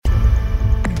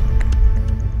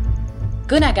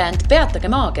Kõnekäänd Peatage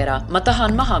maakera, ma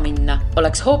tahan maha minna,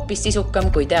 oleks hoopis sisukam,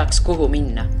 kui teaks, kuhu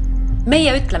minna.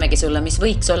 Meie ütlemegi sulle, mis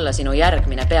võiks olla sinu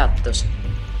järgmine peatus.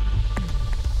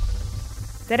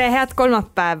 Tere, head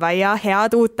kolmapäeva ja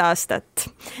head uut aastat.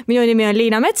 Minu nimi on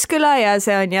Liina Metsküla ja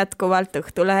see on jätkuvalt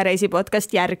Õhtulehe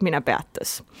reisipodcast Järgmine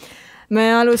peatus. Me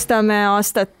alustame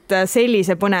aastat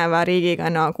sellise põneva riigiga,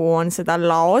 nagu on seda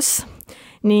Laos.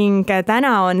 Ning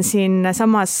täna on siin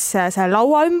samas see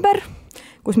laua ümber,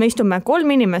 kus me istume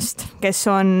 3 inimest, kes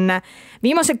on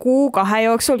viimase 2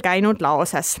 jooksul käinud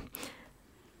Laoses.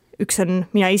 Üks on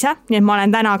mina ise, nii et ma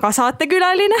olen täna ka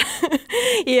saatekülaline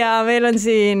ja meil on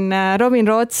siin Robin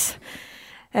Roots,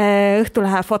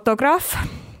 Õhtulehe fotograaf.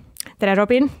 Tere,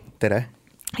 Robin! Tere!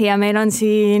 Ja meil on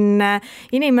siin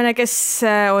inimene, kes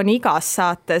on igas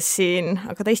saates siin,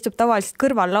 aga ta istub tavaliselt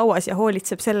kõrval lauas ja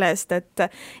hoolitseb selle eest,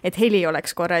 et heli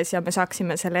oleks korras ja me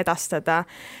saaksime selle edastada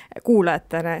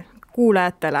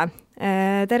kuulajatele.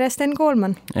 Tere, Sten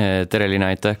Koolman! Tere, Liina,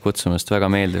 aitäh kutsumast.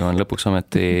 Väga meeldiv on lõpuks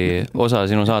ometi osa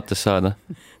sinu saates saada.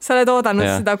 Sa oled oodanud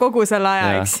seda kogu selle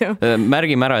aja, eks ju?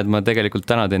 Märgime ära, et ma tegelikult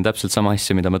täna teen täpselt sama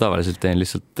asja, mida ma tavaliselt teen,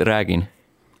 lihtsalt räägin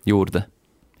juurde.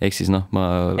 Ehk siis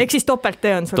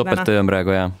topelttöö on sul täna? Topelttöö on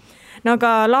praegu, jah. No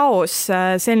aga Laos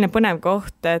selline põnev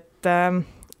koht, et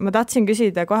ma tahtsin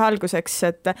küsida kohe alguseks,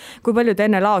 et kui palju te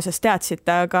enne Laoses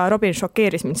teadsite, aga Robin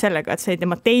šokeeris mind sellega, et sa ei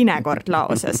tema teine kord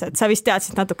Laoses, et sa vist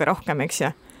teadsid natuke rohkem, eks ju?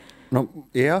 No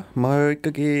jah, ma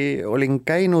ikkagi olin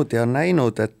käinud ja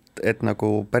näinud, et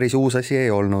nagu päris uus asi ei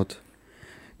olnud.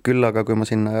 Küll aga kui ma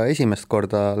sinna esimest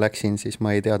korda läksin, siis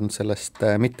ma ei teadnud sellest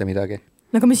mitte midagi.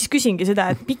 No aga ma siis küsingi seda,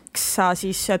 et miks sa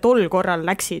siis tol korral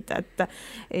läksid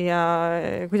ja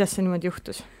kuidas see niimoodi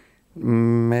juhtus?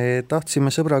 Me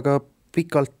tahtsime sõbraga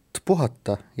pikalt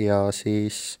puhata ja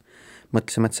siis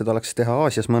mõtlesime, et seda oleks teha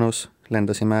Aasias mõnus.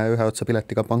 Lendasime ühe otsa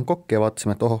piletiga Bangkoki ja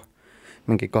vaatasime, et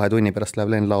mingi 2 tunni pärast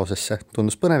läheb lend Laosesse.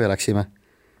 Tundus põnev ja läksime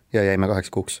ja jäime 8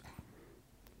 kuuks.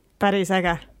 Päris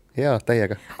äge. Jaa,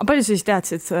 täiega. Aga palju sa siis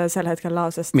teadsid sel hetkel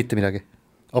Laosest? Mitte midagi.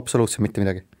 Absoluutselt mitte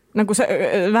midagi. Nagu sa,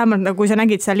 vähemalt kui sa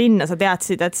nägid seda linna, sa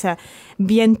teadsid, et see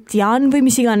Vientiane või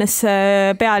mis iganes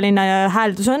pealinna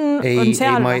hääldus on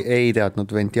seal? Ma ei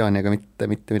teadnud Vientiane ega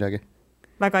mitte midagi.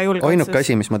 Väga julge otsus. Ainuke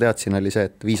asi, mis ma teadsin, oli see,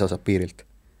 et viisa saab piirilt.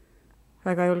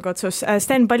 Väga julge otsus.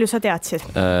 Sten, palju sa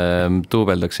teadsid?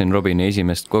 Tuubeldaksin Robini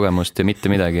esimest kogemust ja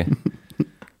mitte midagi.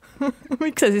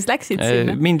 Miks sa siis läksid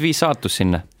sinna? Mind viis saatus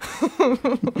sinna.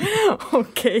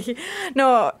 Okei.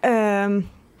 No,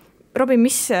 Robin,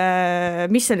 mis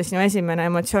oli sinu esimene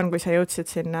emotsioon, kui sa jõudsid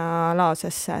sinna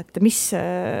Laosesse? Et mis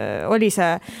oli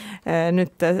see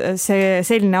nüüd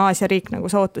selline Aasia riik, nagu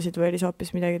sa ootasid või oli see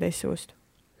hoopis midagi teistsugust?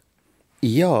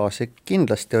 Jaa, see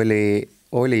kindlasti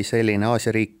oli selline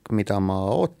Aasia riik, mida ma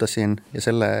ootasin ja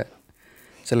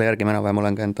selle järgi ma enam-vähem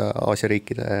olen ka enda Aasia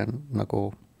riikide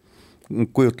nagu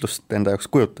kujutlust enda jaoks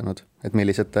kujutanud, et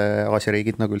millised Aasia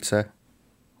riigid nagu üldse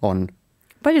on.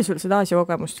 Palju sul seda Aasia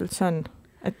kogemust üldse on?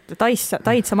 Et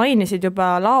Taid sa mainisid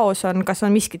juba, Laos on, kas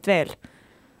on miskit veel?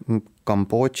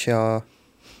 Kambodža,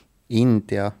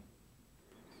 India,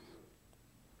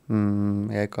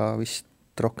 ega vist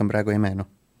rohkem praegu ei meenu.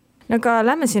 No aga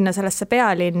lähme sinna sellesse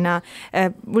pealinna.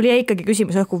 Mul jäi ikkagi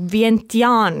küsimus õhku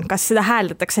Vientiane, kas seda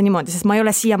hääldatakse niimoodi, sest ma ei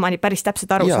ole siiamaani päris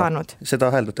täpselt aru saanud. Seda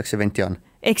hääldatakse Vientiane.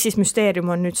 Ehk siis müsteerium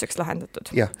on nüüdseks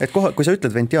lahendatud. Jah, et kui sa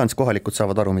ütled Vientiane, siis kohalikud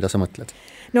saavad aru, mida sa mõtled.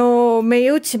 No me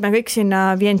jõudsime kõik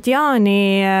sinna Vientiane'i.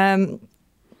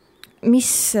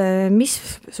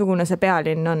 Missugune see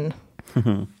pealinn on?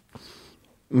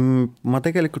 Ma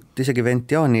tegelikult isegi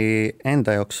Vientiane'i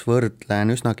enda jaoks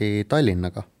võrdlen üsnagi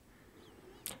Tallinnaga.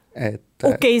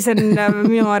 Okei, see on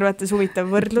minu arvates huvitav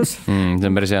võrdlus. See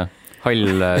on päris hea.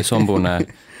 Hall, sombune,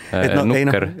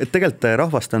 nukker. Tegelikult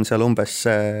rahvast on seal umbes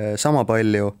sama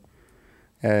palju.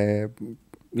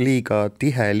 Liiga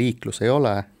tihe liiklus ei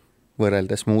ole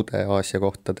võrreldes muude Aasia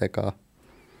kohtadega.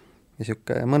 Ja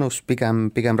siuke mõnus,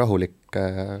 pigem rahulik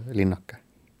linnake.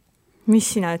 Mis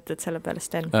sina ütled selle peale,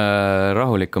 Sten?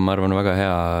 Rahulik on, ma arvan, väga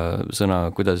hea sõna,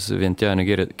 kuidas Vientiane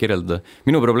kirjeldada.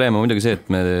 Minu probleem on muidugi see, et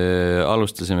me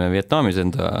alustasime Vietnamis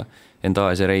enda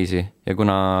Aasia reisi ja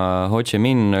kuna Ho Chi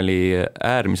Minh oli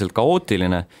äärmiselt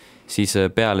kaootiline, siis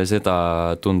peale seda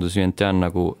tundus Vientiane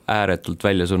nagu ääretult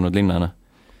välja surnud linnana.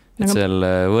 Et seal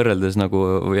võrreldes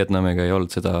nagu Vietnamiga ei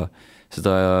olnud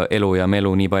seda elu ja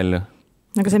melu nii palju.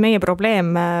 Aga see meie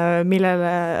probleem, millele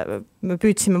me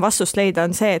püüdsime vastust leida,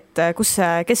 on see, et kus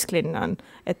see kesklinn on.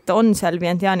 Et on seal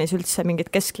Vientiane'is üldse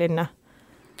mingit kesklinna?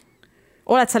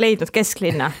 Oled sa leidnud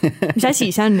kesklinna? Mis asi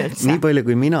see on üldse? Nii palju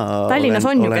kui mina Tallinnas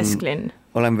on ju kesklinn.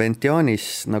 Olen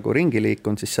Vientiane'is nagu ringi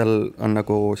liikunud, siis seal on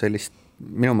nagu sellist,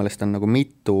 minu meelest on nagu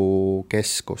mitu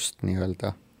keskust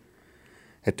nii-öelda.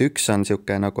 et üks on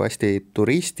siuke nagu hästi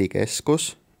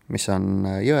turistikeskus, mis on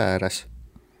jõe ääres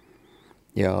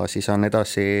ja siis on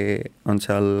edasi, on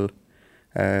seal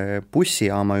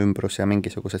bussijaama ümbrus ja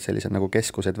mingisugused sellised nagu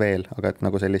keskused veel, aga et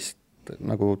nagu sellist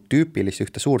nagu tüüpilist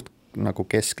ühte suurt nagu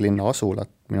kesklinna asulat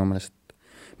minu meelest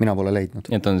mina pole leidnud.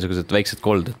 Et on sellised väiksed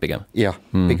kolded pigem? Jah,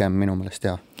 pigem minu meelest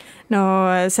jah. No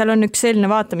seal on üks selline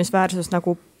vaatamisväärsus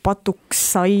nagu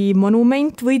Patuksai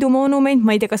monument, võidumonument,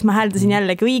 ma ei tea, kas ma hääldasin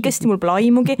jällegi õigesti, mul pole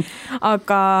aimugi,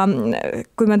 aga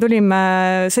kui me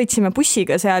sõitsime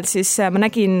bussiga seal, siis ma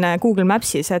nägin Google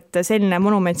Mapsis, et selline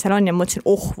monument seal on ja mõtlesin,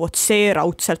 vot see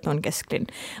raudselt on kesklinn,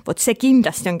 vot see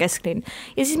kindlasti on kesklinn.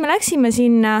 Ja siis me läksime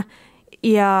sinna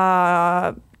ja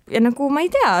nagu ma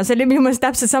ei tea, see oli minu meelest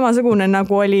täpselt samasugune,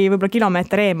 nagu oli võib-olla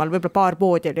kilomeeter eemal, võib-olla paar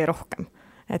poodi oli rohkem.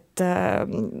 Et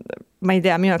ma ei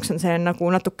tea, minu jaoks on see nagu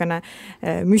natukene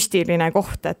müstiline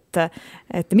koht,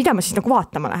 et mida ma siis nagu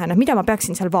vaatama lähen, et mida ma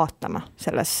peaksin seal vaatama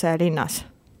selles linnas?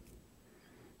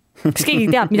 Kas keegi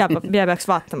teab, mida peaks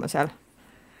vaatama seal?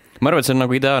 Ma arvan, et see on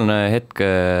nagu ideaalne hetk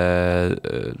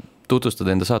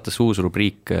tutvustada enda saates uus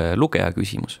rubriik lugeja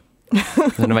küsimus.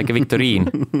 See on väike viktoriin,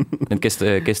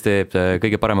 kes teeb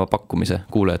kõige parema pakkumise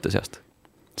kuulajate seast,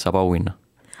 saab auhinna.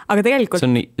 Aga tegelikult...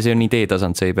 See on idee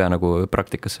tasand, see ei pea nagu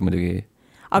praktikasse muidugi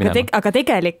aga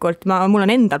tegelikult mul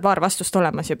on endal paar vastust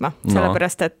olemas juba,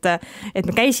 sellepärast, et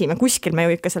me käisime kuskil, me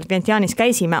ju ikka seal Vientianis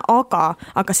käisime,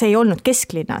 aga see ei olnud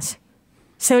kesklinnas.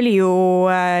 See oli ju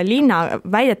linna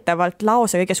väidetavalt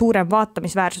Laose kõige suurem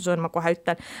vaatamisväärsus on, ma kohe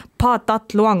ütlen,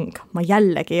 Phatat Luang. Ma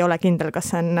jällegi ei ole kindel,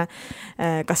 kas see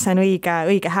on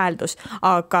õige hääldus,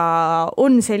 aga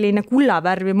on selline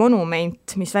kullavärvi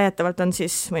monument, mis väidetavalt on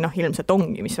siis, või ilmselt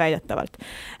ongi, mis väidetavalt,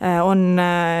 on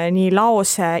nii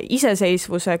Laose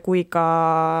iseseisvuse kui ka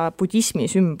budismi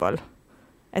sümbol.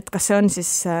 Et kas see on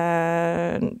siis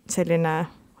selline...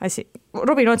 asi.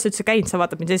 Robin Ots üldse käinud, sa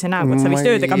vaatad mind sellise näoga, et sa vist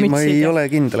öödega mütsid. Ma ei ole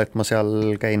kindel, et ma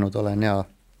seal käinud olen, jaa.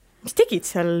 Mis tegid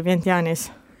seal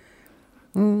Vientianis?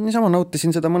 Niisama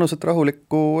nautisin seda mõnusat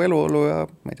rahulikku eluolu ja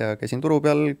ma ei tea, käisin turu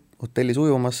peal hotellis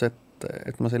ujumas,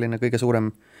 et ma selline kõige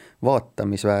suurem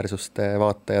vaatamisväärsuste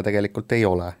vaataja tegelikult ei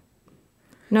ole.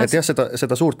 No, et jah,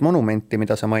 seda suurt monumenti,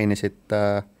 mida sa mainisid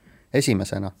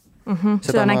esimesena.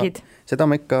 Seda nägid? Seda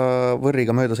ma ikka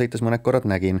võrriga mööda sõites mõned korrad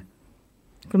nägin.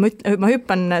 Ma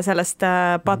hüppan sellest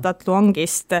Phatat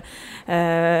Luangist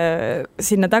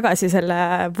sinna tagasi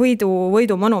selle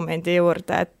võidu monumendi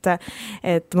juurde,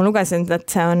 et ma lugesin, et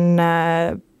see on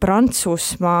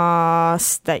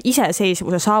Prantsusmaast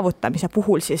iseseisvuse saavutamise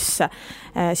puhul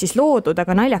siis loodud,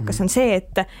 aga naljakas on see,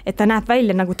 et ta näeb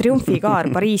välja nagu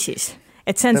triumfikaar Pariisis.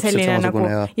 Et see on selline nagu,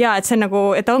 et see on nagu,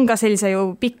 et on ka sellise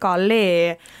ju pika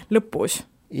allee lõpus.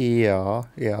 Ja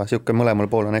siuke mõlemal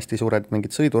pool on hästi suured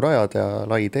mingid sõidurajad ja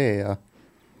lai tee ja...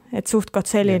 Et suhtkond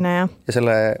selline, jah. Ja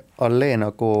selle allee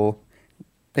nagu,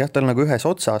 jah, tal nagu ühes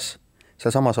otsas, seal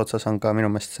samas otsas on ka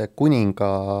minu meelest see kuninga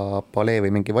palee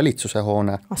või mingi valitsuse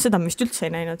hoone. Seda ma vist üldse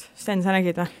ei näinud. Sten, sa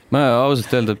nägid või? Ma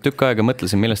ausalt öelda tükk aega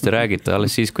mõtlesin, millest te räägite,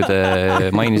 alles siis, kui te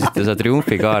mainisite seda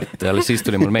triumfikaart, alles siis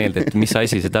tuli mul meelde, et mis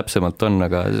asi see täpsemalt on,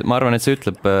 aga ma arvan, et see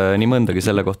ütleb nii mõndagi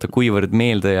selle kohta, kuivõrd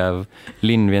meeldejääv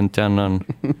linn Vientiane on.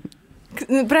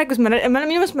 Praegu me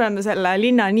oleme selle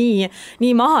linna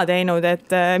nii maha teinud, et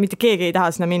mitte keegi ei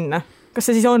taha sinna minna. Kas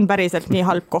see siis on päriselt nii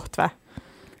halb koht või?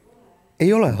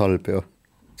 Ei ole halb ju.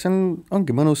 See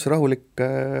ongi mõnus, rahulik,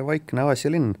 vaikne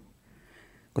Aasia linn.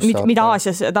 Mida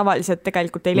Aasias tavaliselt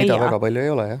tegelikult ei leia? Mida väga palju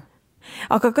ei ole, jah.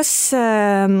 Aga kas,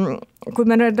 kui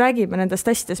me nüüd räägime nendest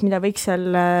asjadest, mida võiks seal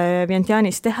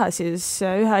Vientianis teha, siis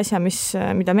ühe asja,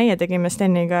 mida meie tegime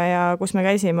Steniga ja kus me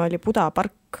käisime, oli Buda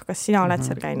park. Kas sina oled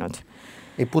seal käinud?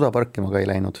 Ei, Buda parki ma ka ei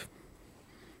läinud.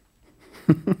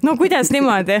 No kuidas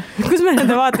niimoodi? Kus me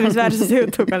nende vaatamisväärsuse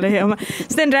jutuga leiame?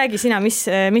 Sten, räägi sina, mis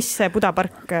see Buda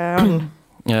park on?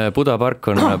 Buda park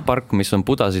on park, mis on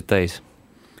budasid täis.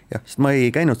 Jah, sest ma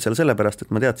ei käinud seal sellepärast, et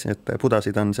ma teadsin, et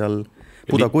budasid on seal,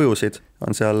 buda kujusid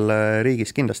on seal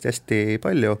riigis kindlasti hästi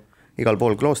palju, igal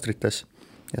pool kloostrites.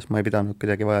 Ja ma ei pidanud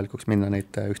kuidagi vajalikuks minna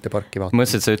neid ühte parki vaatama.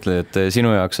 Mõtlesin, et sa ütled, et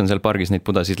sinu jaoks on seal pargis neid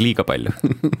budasid liiga palju.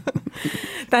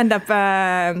 Tähendab,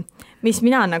 mis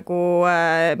mina nagu,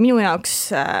 minu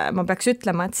jaoks ma peaks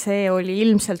ütlema, et see oli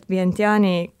ilmselt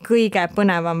Vientiani kõige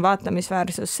põnevam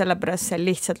vaatamisväärsus, sellepärast see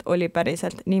lihtsalt oli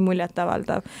päriselt nii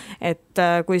muljetavaldav, et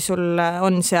kui sul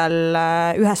on seal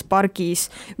ühes pargis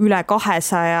üle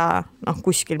 200,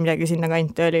 kuskil midagi sinna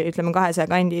kanti oli, ütleme 200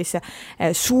 kandis,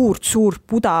 suurt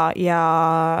Buda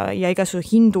ja igasugu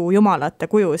hindu jumalate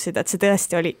kujusid, et see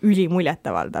tõesti oli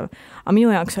ülimuljetavaldav. Aga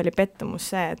minu jaoks oli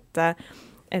pettumus see,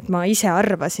 et ma ise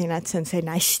arvasin, et see on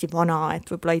selline hästi vana, et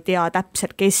võib-olla ei tea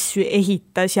täpselt, kes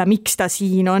ehitas ja miks ta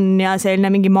siin on ja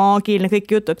selline mingi maagiline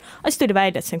kõik jutud. Aga siis tuli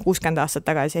välja, et see on 60 aastat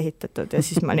tagasi ehitatud ja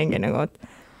siis ma olingi nagu, et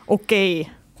okei.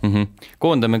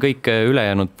 Koondame kõik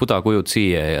ülejäänud budakujud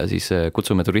siia ja siis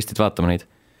kutsume turistid vaatama neid.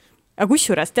 Aga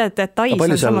kusjuures tead, et Tais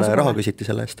palju seal raha küsiti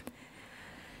selle eest?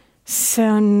 See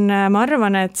on, ma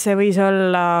arvan, et see võis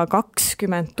olla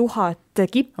 20 000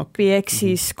 kippi, ehk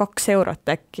siis 2 eurot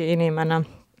äkki inimene,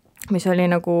 mis oli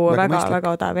nagu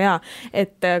väga odav ja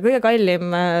et kõige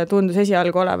kallim tundus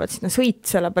esialgu olevat sinna sõit,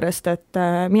 sellepärast et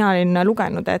mina olin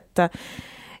lugenud,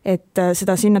 et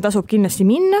seda sinna tasub kindlasti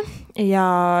minna ja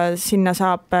sinna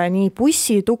saab nii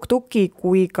bussi, tuk-tuki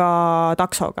kui ka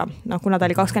taksoga. Kuna ta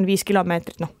oli 25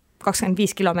 kilomeetrit,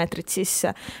 25 kilomeetrit siis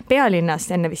pealinnast,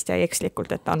 enne vist jäi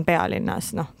ekslikult, et ta on pealinnas,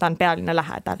 ta on pealinna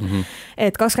lähedal.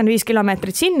 Et 25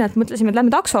 kilomeetrit sinna, et mõtlesime, et lähme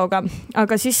taksoga,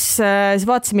 aga siis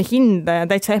vaatasime hinda ja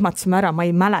täitsa ehmatasime ära, ma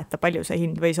ei mäleta, palju see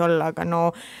hind võis olla, aga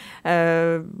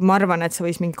ma arvan, et see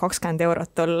võis mingi 20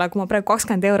 eurot olla. Kui ma praegu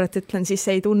 20 eurot ütlen, siis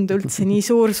ei tundu üldse nii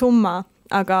suur summa,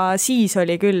 aga siis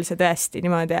oli küll see tõesti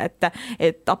niimoodi,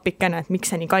 et appikene, et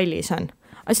miks see nii kallis on.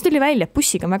 Aga siis tuli välja, et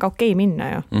bussiga on väga okei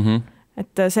minna ju.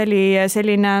 Et see oli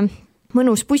selline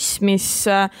mõnus buss, mis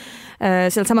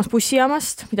seal samas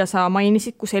bussijaamast, mida sa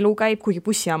mainisid, kus elu käib, kuigi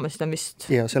bussijaamasid on vist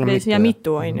ja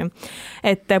mitu on ju.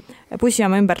 Et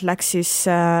bussijaama ümbert läks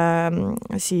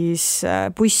siis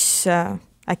buss,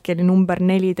 äkki oli number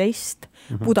 14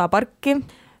 Buda parki,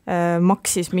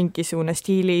 maksis mingisugune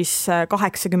stiilis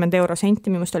 80 eurosenti,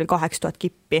 minu meelest oli 8000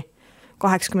 kippi.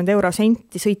 80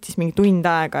 eurosenti, sõitis mingi tund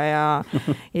aega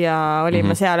ja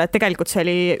olime seal, et tegelikult see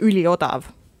oli üliodav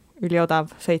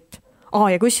sõit.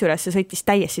 Ja kusjuures see sõitis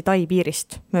täiesti Tai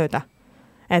piirist mööda.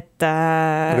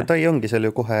 Aga Tai ongi seal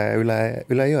ju kohe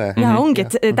üle jõe. Ja ongi,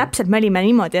 et täpselt me olime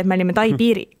niimoodi, et me olime Tai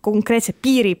piiri, konkreetse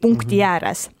piiripunkti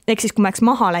ääres. Ehk siis, kui me oleks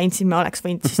maha läinud, siis me oleks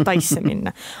võinud siis Taisse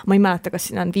minna. Ma ei mäleta, kas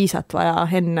siin on viisat vaja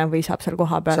enne või saab seal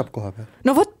koha peal. Saab koha peal.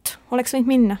 No vot, oleks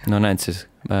võinud minna. No näed siis,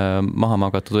 maha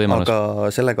magatud võimalus.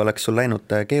 Aga sellega oleks sul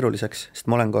läinud keeruliseks,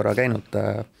 sest ma olen korra käinud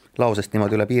Laosest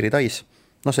niimoodi üle piiri Tais.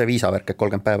 See viisavärk, et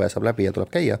 30 päeva saab läbi ja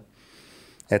tuleb käia.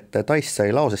 Et Tais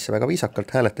sai Laosesse väga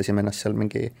viisakalt, hääletasime ennast seal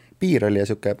mingi piir oli ja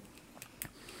siuke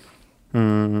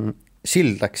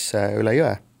sild läks üle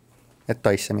jõe, et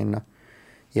Taisse minna.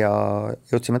 Ja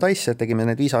jõudsime Taisse, tegime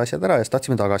need viisa asjad ära ja siis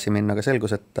tahtsime tagasi minna, aga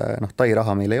selgus, et Tai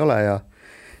raha meil ei ole ja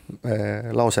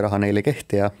Laose raha neil ei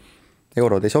kehti ja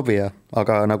eurod ei sobi,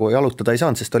 aga nagu jalutada ei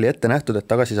saanud, sest oli ette nähtud, et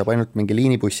tagasi saab ainult mingi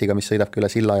liinibussiga, mis sõidabki üle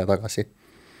silla ja tagasi.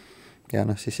 Ja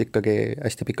siis ikkagi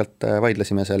hästi pikalt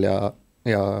vaidlesime seal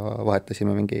ja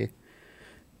vahetasime mingi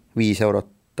 5 eurot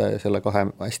selle 2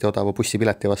 hästi odava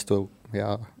bussipileti vastu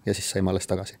ja siis saime alles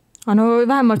tagasi. No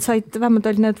vähemalt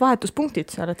olid need vahetuspunktid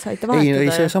seal, et saite vahetada.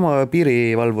 Ei, see sama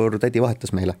piirivalvur tädi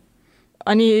vahetas meile.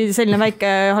 Nii selline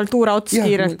väike haltuura ots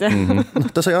kiirelt.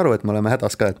 Ta sai aru, et me oleme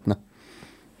hädas ka, et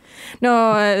No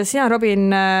sina,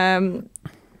 Robin,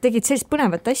 tegid sellist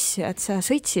põnevat asja, et sa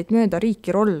sõitsid mööda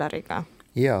riiki rolleriga.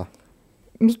 Jaa.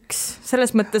 Miks?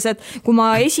 Selles mõttes, et kui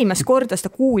ma esimest korda seda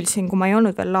kuulsin, kui ma ei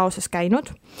olnud veel Laoses käinud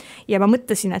ja ma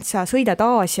mõtlesin, et sa sõidad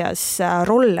Aasias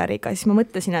rolleriga, siis ma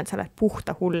mõtlesin, et sa oled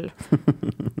puhta hull.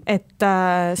 Et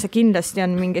see kindlasti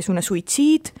on mingisugune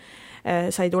suitsiid,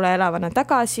 sa ei tule elavana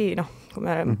tagasi, kui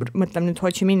me mõtleme nüüd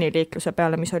Ho Chi Minhi liikluse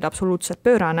peale, mis oli absoluutselt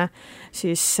pöörane,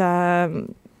 siis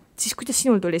kuidas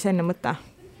sinul tuli see enne mõte?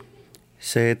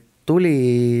 See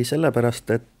tuli sellepärast,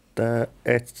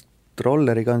 et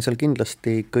rolleriga on seal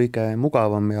kindlasti kõige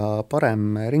mugavam ja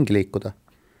parem ringi liikuda.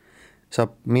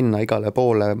 Saab minna igale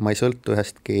poole, ma ei sõltu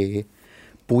ühestki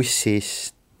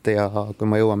bussist ja kui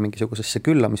ma jõuan mingisugusesse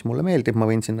külla, mis mulle meeldib, ma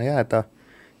võin sinna jääda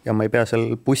ja ma ei pea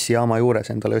seal bussijaama juures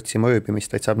endale otsima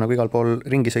ööbimist, vaid saab nagu igal pool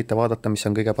ringi sõita, vaadata, mis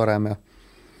on kõige parem ja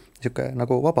siuke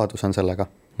nagu vabadus on sellega.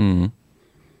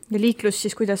 Ja liiklus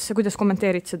siis, kuidas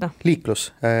kommenteerid seda? Liiklus.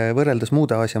 Võrreldes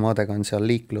muude Aasia maadega on seal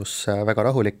liiklus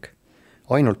väga rahulik.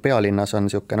 Ainult pealinnas on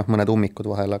siuke mõned ummikud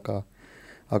vahel,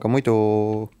 aga muidu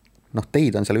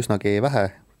teid on seal üsnagi vähe,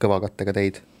 kõvakattega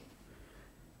teid.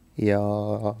 Ja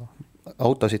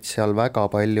autosid seal väga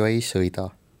palju ei sõida.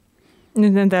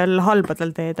 Nüüd nendel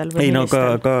halbadel teedel? Ei,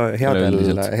 ka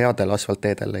headel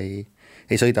asfaltteedel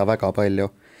ei sõida väga palju.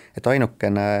 Et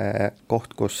ainukene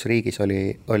koht, kus riigis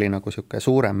oli nagu siuke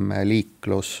suurem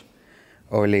liiklus,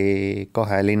 oli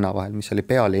 2 linna vahel, mis oli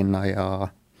pealinna ja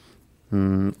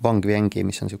Vang Viengi,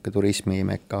 mis on siuke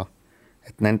turismimeka,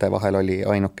 et nende vahel oli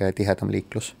ainuke tihedam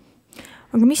liiklus.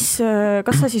 Aga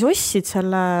kas sa siis ostsid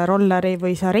selle rolleri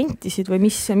või sa rentisid või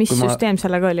mis süsteem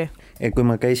sellega oli? Kui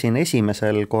ma käisin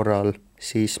esimesel korral,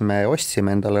 siis me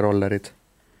ostsime endale rollerid.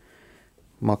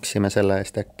 maksime selle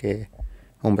eest äkki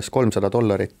umbes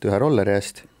 $300 ühe rolleri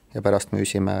eest ja pärast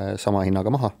müüsime sama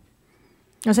hinnaga maha.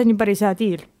 No see on ju päris hea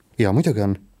diil. Ja muidugi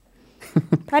on.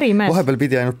 Ärimees. Vahepeal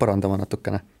pidi ainult parandama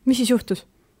natukene. Mis siis juhtus?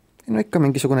 No ikka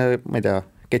mingisugune, ma ei tea,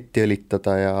 ketti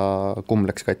õlitada ja kumm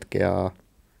läks katki ja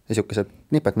niisugused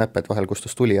nipet-näpet vahel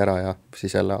kustus tuli ära ja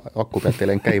siis jälle aku pealt ei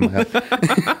läinud käima ja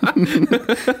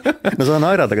no saan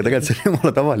naerada, aga tegelikult see on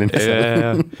jumala tavaline.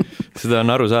 Seda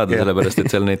on aru saada, sellepärast,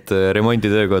 et seal neid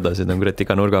remonditöökodasid on kurat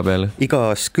iga nurga peal.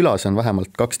 Igas külas on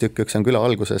vähemalt 2 tükki, üks on küla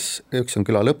alguses, üks on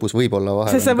küla lõpus, võib-olla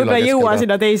vahel. See võib-olla ei jõua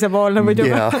sinna teise poolne muidu.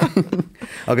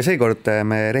 Aga seekord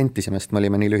me rentisime, sest me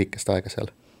olime nii lühikest aega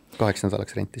seal. 8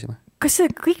 nädalaks rentisime. Kas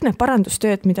see kõik need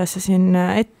parandustööd, mida sa siin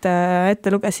ette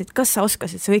lugesid, kas sa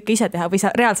oskasid sa kõike ise teha või sa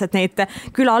reaalselt neid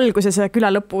küla alguses ja küla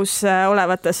lõpus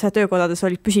olevates töökodades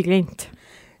olid püsiklient?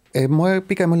 Ma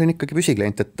pigem olin ikkagi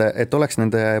püsiklient, et oleks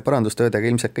nende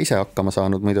parandustöödega ilmselt ka ise hakkama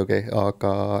saanud muidugi,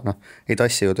 aga ei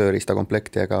tassi ju tööriista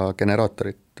komplekti ega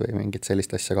generaatorit või mingit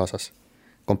sellist asja kaasas,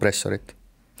 kompressorit.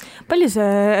 Palju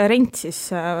see rent siis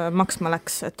maksma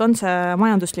läks, et on see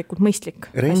majanduslikult mõistlik?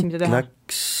 Rent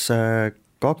läks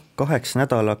 2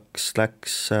 nädalaks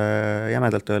läks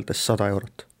jämedalt öeldes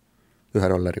 €100 ühe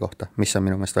rolleri kohta, mis on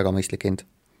minu meelest väga mõistlik hind.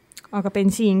 Aga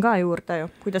bensiin ka juurde ju,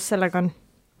 kuidas sellega on?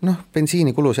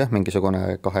 Bensiini kulus jah,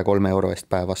 mingisugune 2-3 euro eest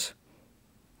päevas,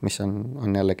 mis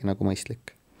on jällegi nagu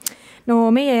mõistlik. No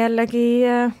meie jällegi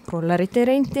rollerit ei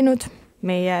rentinud,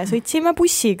 meie sõitsime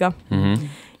bussiga.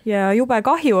 Ja jube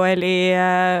kahju oli,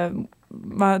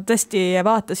 ma tõesti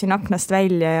vaatasin aknast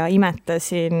välja ja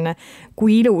imetasin,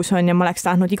 kui ilus on ja ma oleks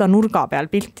tahtnud iga nurga peal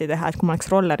pilti teha, et kui ma oleks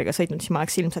rolleriga sõitnud, siis ma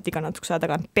oleks ilmselt iga natukese aja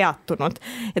tagant peatunud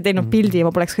ja teinud pildi ja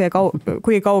ma poleks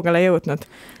kui kaugele jõudnud.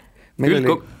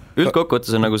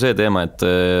 Üldkokkuvõttes on nagu see teema, et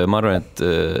ma arvan, et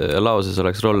Laoses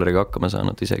oleks rolleriga hakkama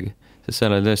saanud isegi, sest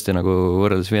seal oli tõesti nagu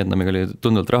võrreldes Vietnamiga oli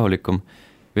tunduvalt rahulikum.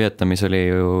 Vietnamis oli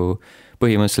ju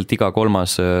põhimõtteliselt iga 3.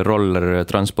 roller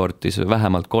transportis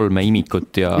vähemalt 3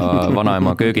 imikut ja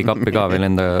vanaema köögikappi ka veel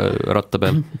enda ratta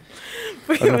peal.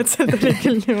 Põhimõtteliselt oli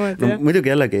küll niimoodi.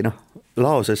 Muidugi jällegi,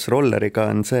 Laoses rolleriga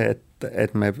on see,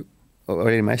 et me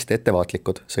olime hästi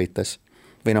ettevaatlikud sõites.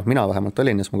 Või mina vähemalt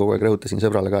olin, ja ma kogu aeg rõhutasin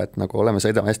sõbrale ka, et nagu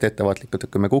sõidame hästi ettevaatlikud,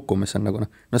 et kui me kukume, see on nagu,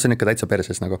 see on ikka täitsa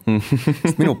perses nagu.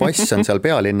 Sest minu pass on seal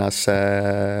pealinnas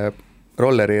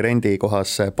rolleri rendi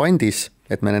kohas pandis,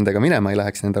 et me nendega minema ei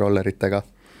läheks nende rolleritega.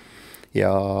 Ja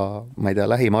ma ei tea,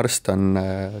 lähim arst on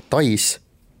Tais,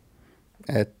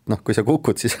 et kui sa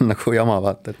kukud, siis on nagu jama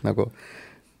vaata, et nagu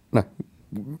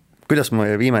kuidas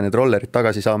me viime need rollerid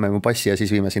tagasi, saame mu passi ja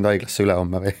siis viime sind haiglasse üle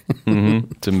homme või?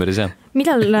 See on päris hea.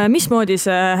 Mismoodi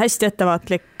see hästi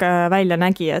ettevaatlik välja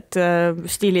nägi, et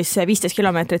stiilis 15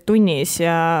 kilomeetrit tunnis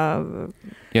ja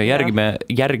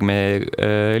järgme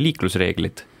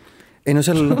liiklusreeglid? Ei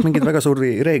seal mingid väga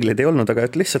suuri reeglid ei olnud, aga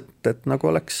et lihtsalt, et nagu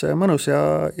oleks mõnus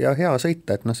ja hea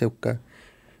sõita, et siuke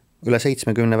üle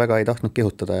 70 väga ei tahtnud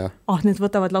kihutada. Ja... need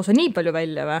võtavad lausa nii palju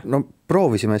välja või?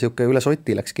 Proovisime, siuke üle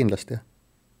soti läks kindlasti.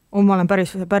 Ma olen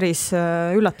päris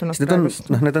üllatunud.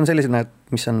 Need on sellised,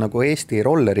 mis on nagu Eesti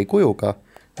rolleri kujuga,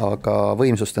 aga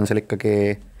võimsust on seal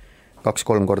ikkagi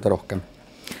 2-3 korda rohkem.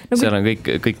 Seal on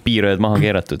kõik piirajad maha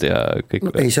keeratud ja kõik...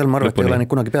 Ei, seal ma arvan, et ei ole neid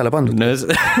kunagi peale pandud.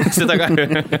 Seda ka.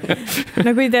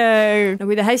 Kui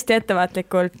te hästi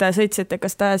ettevaatlikult sõitsite,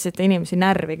 kas tajasite inimesi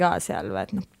närvi ka seal või,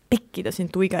 et pekkida siin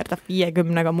tuigerdab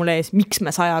 50-ga mul ees, miks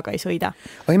me 100-ga ei sõida?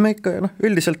 Ei, me ikka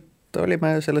üldiselt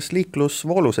olime selles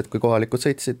liiklusvoolus, et kui kohalikud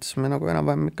sõitsid, siis me nagu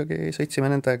enam-vähem ikkagi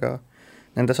sõitsime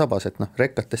nende sabas, et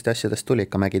rekkatest ja asjadest tuli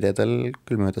ikka mägiteedel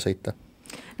küll mööda sõita.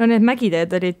 Need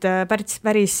mägiteed olid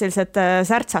päris sellised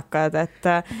särtsakad, et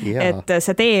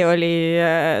see tee oli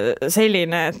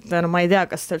selline, et ma ei tea,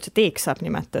 kas see üldse teeks saab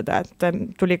nimetada, et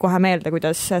tuli kohe meelde,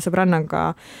 kuidas sõbrannaga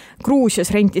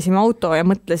Gruusias rentisime auto ja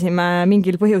mõtlesime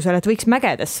mingil põhjusel, et võiks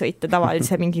mägedes sõita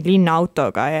tavalise mingi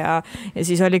linnaautoga ja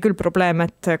siis oli küll probleem,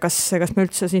 et kas me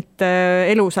üldse siit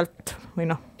elusalt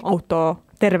või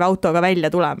terve autoga välja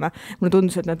tuleme. Mulle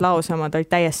tundus, et need lausamad olid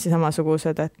täiesti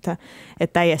samasugused, et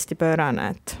täiesti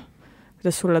pöörane, et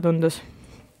kuidas sulle tundus?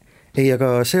 Ei,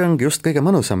 aga see ongi just kõige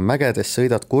mõnusam. Mägedes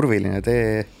sõidad kurviline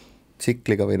tee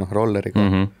tsikliga või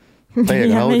rolleriga.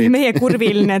 Meie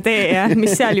kurviline tee,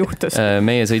 mis seal juhtus?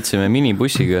 Meie sõitsime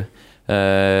minibussiga.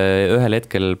 Ühel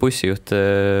hetkel bussijuht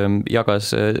jagas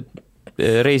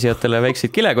reisijatele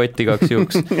väikseid kilekotti igaks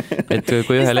juhuks, et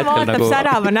kui ühel hetkel nagu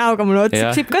särava näoga mulle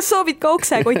otsa, kas soovid ka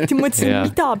oksekotti, mõtlesin,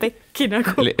 mida pekki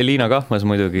nagu. Liina kahmas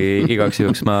muidugi igaks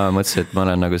juhuks, ma mõtlesin, et ma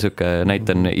olen nagu sõke,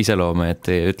 näitan iseloome,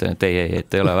 et ütlen,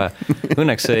 et ei ole vaja.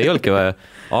 Õnneks ei olnudki vaja,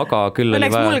 aga küll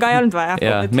õnneks oli vaja. Mul ka ei olnud vaja.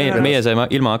 Ja, meie saime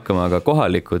ilma hakkama, aga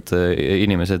kohalikud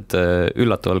inimesed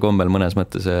üllataval kombel mõnes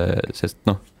mõttes, sest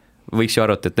võiks ju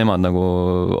arvata, et nemad nagu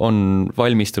on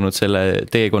valmistunud selle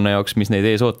teekonna jaoks, mis neid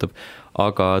ees ootab,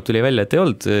 aga tuli välja, et ei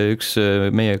olnud. Üks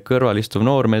meie kõrvalistuv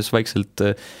noormees vaikselt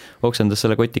oksendas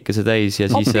selle kotikese täis ja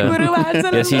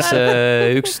siis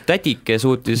üks tädike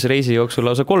suutis reisi jooksul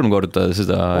lausa 3 korda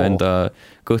seda enda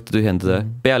kõhtu tühjendada.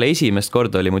 Peale esimest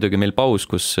korda oli muidugi meil paus,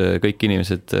 kus kõik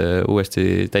inimesed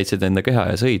uuesti täitsid enda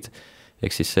keha ja sõid.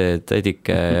 Ehk siis see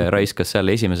tädike raiskas seal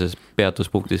esimeses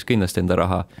peatuspunktis kindlasti enda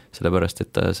raha, sellepärast,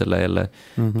 et ta selle jälle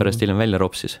pärast hiljem välja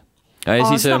ropsis.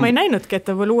 Seda ma ei näinudki, et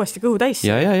ta veel uuesti kõhu täis.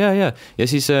 Ja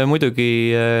siis muidugi,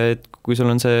 kui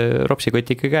sul on see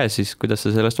ropsikotike käes, siis kuidas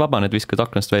sa sellest vabaned, viskad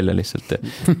aknast välja lihtsalt.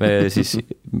 Siis,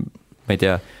 ma ei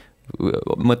tea,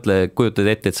 mõtle, kujutad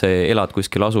ette, et sa elad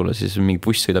kuskil asula, siis mingi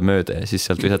buss sõidab mööda ja siis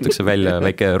sealt visatakse välja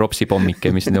väike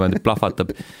ropsipommike, mis niimoodi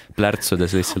plahvatab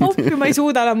plärtsudes lihtsalt. Ma ei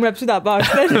suuda, mul läheb süda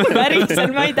pahaks.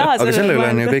 Päriselt, ma ei taha. Aga selle üle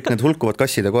on ju kõik need hulkuvad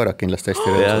kassid ja koerad kindlasti hästi.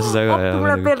 Mul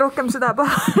läheb veel rohkem süda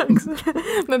pahaks.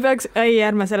 Me peaks,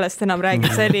 ärme sellest enam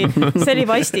räägi. See oli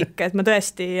vastik, et ma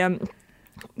tõesti...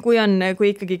 Kui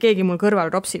ikkagi keegi mul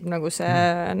kõrval ropsib, nagu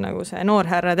see noor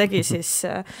härra tegi, siis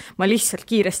ma lihtsalt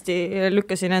kiiresti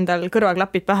lükkasin endal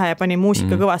kõrvaklapid pähe ja panin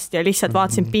muusika kõvasti ja lihtsalt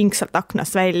vaatasin pingsalt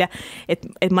aknast välja, et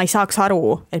ma ei saaks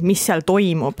aru, et mis seal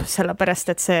toimub, sellepärast,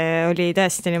 et see oli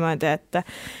tõesti niimoodi,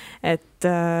 et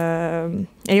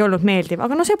ei olnud meeldiv.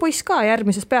 Aga see poiss ka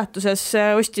järgmises peatuses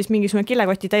ostis mingisugune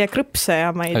kilekoti täie krõpse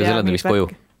ja ma ei tea. Aga seda tuli koju.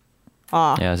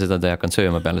 Ja seda ta ei hakanud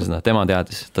sööma peale seda. Tema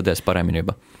teadis, ta teadis paremini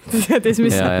juba. Teadis,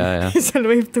 mis seal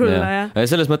võib tulla. Ja.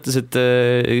 Selles mõttes, et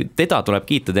teda tuleb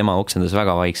kiita, tema oksendas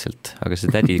väga vaikselt, aga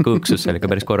see tädi kõõksus seal ikka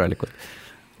päris korralikult.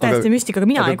 Täiesti müstika, aga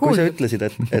mina ei kuulnud. Kui sa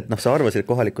ütlesid, et sa arvasid, et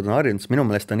kohalikud on harjunud, minu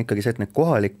meelest on ikkagi see, et need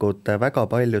kohalikud väga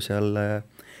palju seal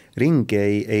ringi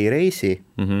ei reisi,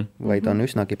 vaid on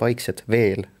üsnagi paiksed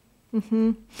veel.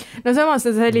 No samas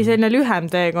see oli selline lühem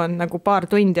teekond nagu paar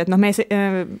tundi, et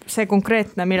see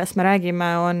konkreetne, millest me räägime,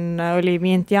 oli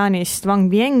Vientianist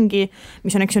Vang Viengi,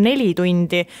 mis on 4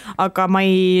 tundi, aga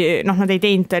nad ei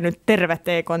teinud ainult tervet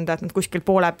teekonda, et nad kuskil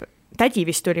poole tädi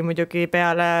vist tuli muidugi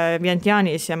peale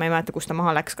Vientianis ja ma ei mäleta, kus ta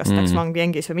maha läks, kas läks Vang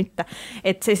Viengis või mitte.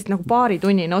 Et sellised nagu paari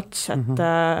tunnine ots,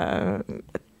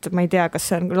 et ma ei tea, kas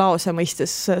see on Laose mõistes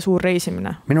suur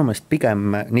reisimine. Minu meelest pigem,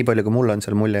 nii palju kui mulle on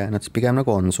seal mulje, et pigem nagu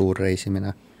on suur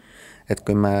reisimine. Et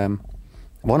kui me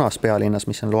vanas pealinnas,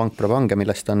 mis on Luang Prabang,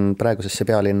 millest on praegusesse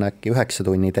pealinna äkki 9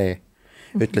 tunni tee,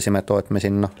 ütlesime, et me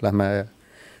siin lähme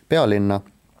pealinna,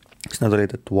 siis nad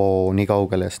olid, et nii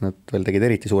kaugele, ja siis nad veel tegid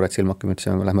eriti suured silmad, kui me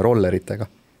ütlesime, me lähme rolleritega.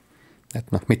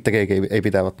 Et mitte keegi ei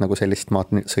pidevat nagu sellist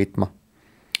maad sõitma.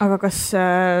 Aga kas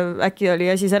äkki oli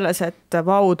asi selles, et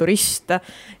turist,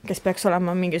 kes peaks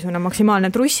olema mingisugune maksimaalne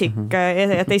trussik,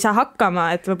 et ei saa hakkama,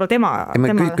 et võib-olla tema...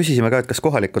 Me küsisime ka, et kas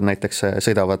kohalikud näiteks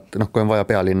sõidavad, kui on vaja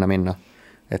pealinna minna,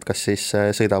 et kas siis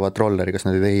sõidavad rolleri, kas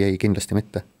nad ei kindlasti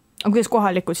mitte. Aga kuidas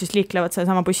kohalikud siis liiklevad selle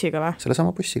sama bussiga või? Selle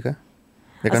sama bussiga,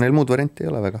 ega neil muud varianti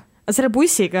ei ole väga. Selle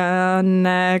bussiga on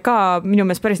ka minu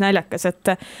meelest päris naljakas,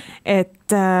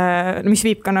 et mis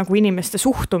viib ka nagu inimeste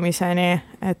suhtumiseni,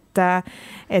 et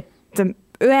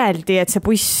öeldi, et see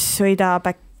buss sõidab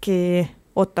äkki,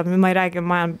 ma ei räägi,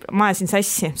 ma ajasin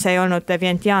sassi, see ei olnud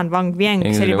Vientian Vang Vieng,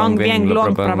 see oli Vang Vieng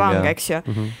Luang Prabang, eks ju,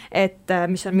 et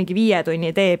mis on mingi 5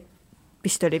 tunni tee,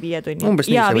 vist oli 5 tunni.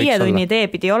 Ja 5 tunni tee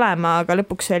pidi olema, aga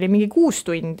lõpuks oli mingi 6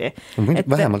 tundi.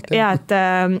 Vähemalt,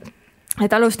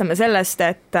 et alustame sellest,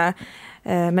 et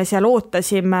me seal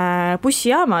ootasime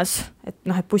bussijaamas, et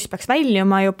buss peaks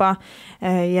väljuma juba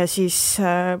ja siis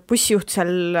bussijuht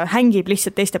seal hängib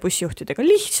lihtsalt teiste bussijuhtidega,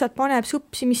 lihtsalt paneb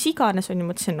supsi, mis iganes on ja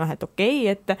mõtlesin, et okei,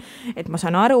 et ma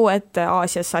saan aru, et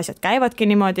Aasias asjad käivadki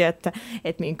niimoodi, et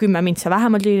 10 mintsa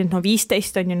vähemalt oli,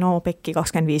 15 on ju, pekki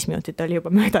 25 minutit oli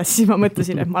juba möödas, siis ma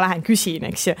mõtlesin, et ma lähen küsin,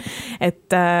 eks ju,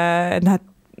 et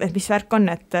mis värk on,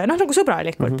 et nagu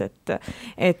sõbralikult,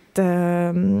 et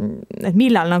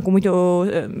millal nagu muidu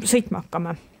sõitma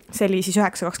hakkame. See oli siis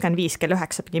 9.25, kell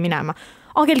 9 pidi minema.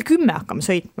 Kell 10 hakkame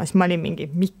sõitma, siis ma olin mingi,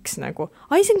 miks nagu?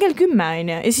 See on kell 10, on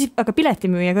ja siis aga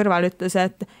piletimüüja kõrval ütles,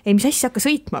 et ei, mis asja hakka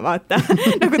sõitma, vaata.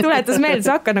 Nagu tuletas meelde,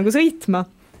 sa hakka nagu sõitma.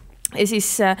 Ja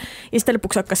siis ta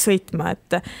lõpuks hakkas sõitma,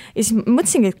 ja siis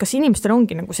mõtlesingi, et kas inimestel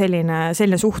ongi nagu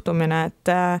selline suhtumine,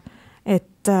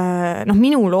 et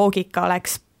minu loogika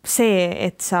oleks see,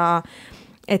 et sa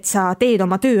et sa teed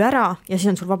oma töö ära ja siis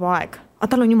on sul vaba aeg. Aga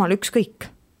tal on jumala ükskõik.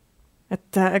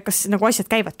 Et kas nagu asjad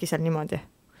käivadki seal niimoodi?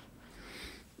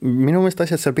 Minu meelest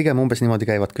asjad seal pigem umbes niimoodi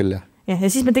käivad küll, jah. Ja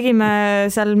siis me tegime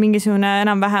seal mingisugune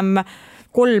enam-vähem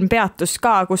 3 peatust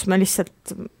ka, kus me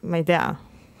lihtsalt, ma ei tea,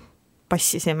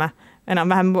 passisime.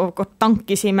 Enam-vähem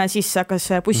tankisime, siis hakkas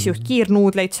bussijuht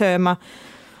kiirnuudleid sööma.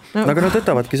 No, aga nad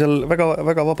võtavadki seal väga,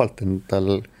 väga vabalt endal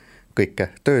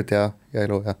kõike, tööd ja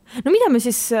elu. Ja. No mida me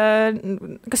siis,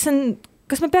 kas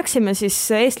me peaksime siis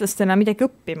eestlastena midagi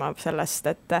õppima sellest,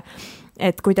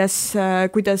 et kuidas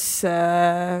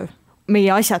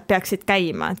meie asjad peaksid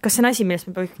käima, et kas see on asi, millest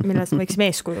me võiksime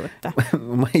eeskuju võtta?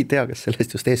 Ma ei tea, kas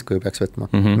sellest just eeskuju peaks võtma.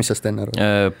 Mis sa Sten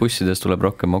arvad? Bussides tuleb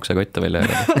rohkem oksekotte välja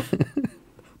ära.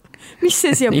 Mis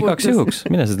see siia puutus? Igaks juhuks,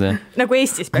 mine seda. Nagu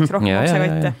Eestis peaks rohkem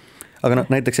oksekotte. Aga no,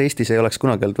 näiteks Eestis ei oleks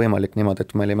kunagi olnud võimalik niimoodi,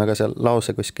 et me olime ka seal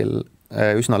laose kuskil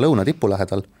üsna lõunatipu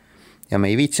lähedal ja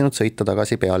me ei viitsinud sõita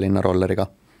tagasi pealinna rolleriga.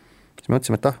 Siis me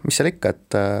mõtlesime, et mis seal ikka,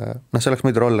 et see oleks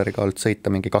muidu rolleriga olnud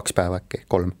sõita mingi 2 päeva äkki,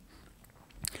 3.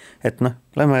 Et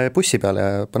lähme bussi peale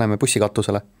ja paneme bussi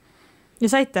katusele.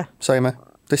 Ja saite? Saime,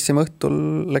 tõstsime õhtul,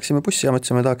 läksime bussi ja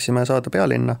mõtlesime, tahaksime saada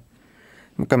pealinna.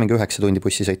 Ka mingi 9 tundi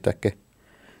bussi sõita äkki.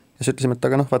 Ja siis ütlesime, et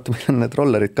aga vaata, meil on need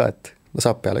rollerid ka, et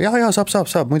saab peale. Ja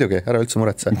saab, muidugi, ära üldse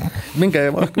muretse. Minge,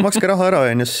 makske raha ära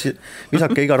ja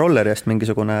visake iga rolleri eest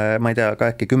mingisugune, ma ei tea,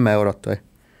 ka äkki 10 eurot või.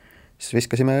 Siis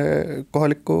viskasime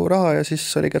kohalikku raha ja siis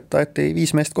oli, et aeti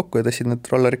 5 meest kokku ja tõstsid need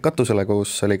rollerid katusele,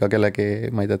 kus oli ka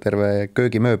kellegi, ma ei tea, terve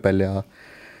köögimööbel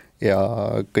ja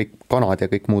kõik kanad ja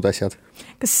kõik muud asjad.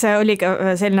 Kas oli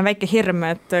ka selline väike hirm,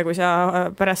 et kui sa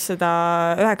pärast seda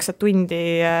 9 tundi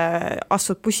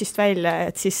astud bussist välja,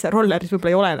 et siis rollerid võib-olla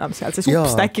ei ole enam seal, see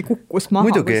supst äkki kukkus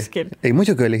maha kuskil? Ei,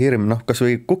 muidugi oli hirm, kas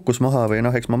või kukkus maha või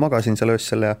eks ma magasin seal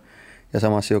öössel ja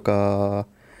samas ju ka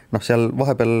seal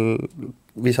vahepeal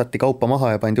visati kaupa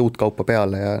maha ja pandi uut kaupa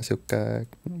peale ja siuke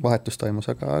vahetus toimus,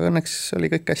 aga õnneks oli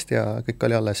kõik hästi ja kõik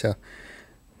oli alles ja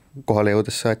kohale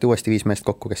jõudes saati uuesti 5 meest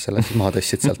kokku, kes selle maha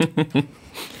tõstsid sealt.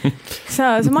 Sa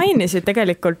mainisid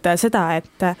tegelikult seda,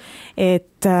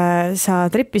 et sa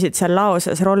trippisid seal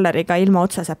laoses rolleriga ilma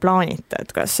otsese plaanita,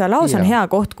 et kas laos on hea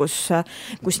koht,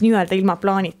 kus nii-öelda ilma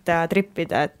plaanita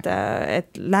trippida,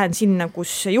 et lähen sinna,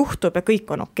 kus juhtub ja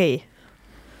kõik on okei?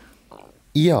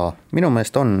 Jaa, minu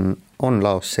meelest on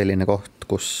laos selline koht,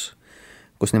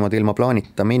 kus niimoodi ilma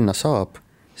plaanita minna saab,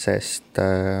 sest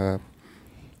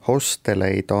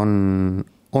hosteleid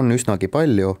on üsnagi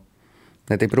palju,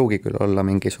 need ei pruugi küll olla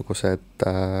mingisugused,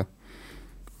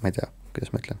 ma ei tea,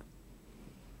 kuidas ma ütlen.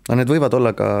 No need võivad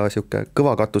olla ka siuke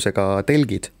kõva katusega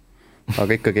telgid,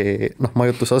 aga ikkagi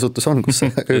majutusasutus on, kus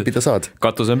sa ööbida saad.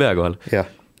 Katus on pea kohal. Jah.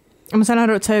 Ma saan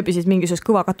aru, et sa ööbisid mingisuses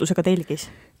kõva katusega telgis.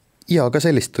 Ja ka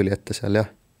sellist tuli ette seal, jah.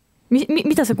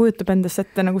 Mida see kujutab endast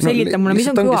ette, nagu selgita mulle, mis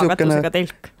on kõva katusega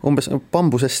telk? Umbes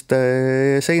bambusest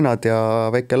seinad ja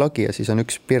väike lagi ja siis on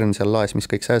üks pirn seal laes, mis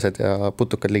kõik sääsed ja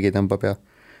putukad ligi tõmbab ja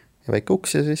väike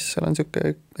uks ja siis seal on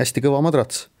siuke hästi kõva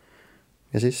madrats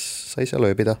ja siis sai seal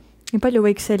ööbida. Ja palju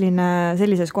võiks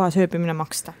sellises kohas ööbimine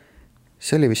maksta?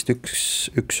 See oli vist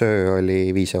üks öö oli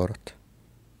 5 eurot.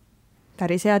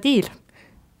 Päris hea diil.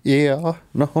 Ja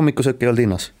hommikusöök ei olnud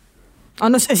hinnas.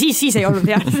 No siis ei olnud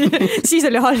jah, siis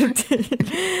oli halb.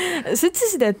 Sa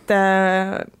ütlesid,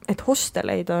 et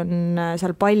hosteleid on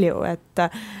seal palju, et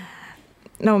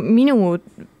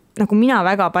mina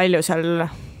väga palju seal,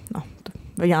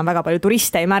 väga palju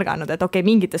turiste ei märganud, et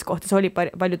mingites kohtades oli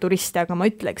palju turiste, aga ma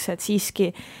ütleks, et siiski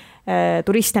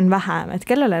turiste on vähem, et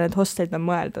kellele need hostelid on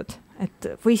mõeldud?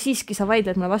 Või siiski sa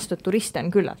vaidled mulle vastu, et turiste on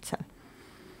küllalt seal?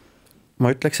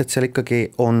 Ma ütleks, et seal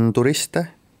ikkagi on turiste.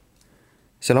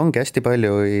 Seal ongi hästi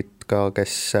palju ka,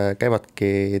 kes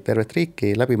käivadki tervet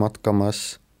riiki läbi matkamas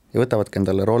ja võtavadki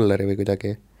endale rolleri või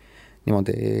kuidagi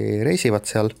niimoodi reisivad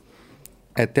seal.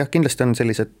 Et jah, kindlasti on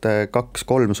sellised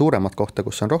 2-3 suuremat kohta,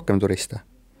 kus on rohkem turiste,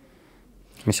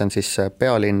 mis on siis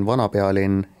pealinn,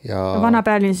 vanapealinn ja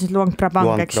vanapealinn siis Luang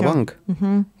Prabang, eks ju?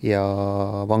 Ja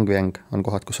Vang Vieng on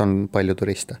kohad, kus on palju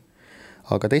turiste.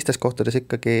 Aga teistes kohtades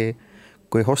ikkagi,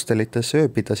 kui hostelites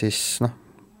ööbida, siis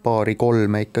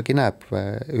 2-3 ikkagi näeb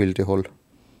üldjuhul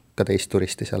ka teist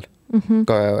turisti seal,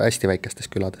 ka hästi väikestes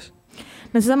külades.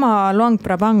 No seesama Luang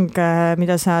Prabang,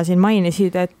 mida sa siin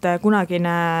mainisid, et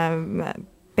kunagine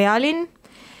pealinn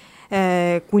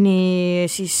kuni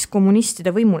siis kommunistide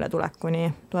võimule tulekuni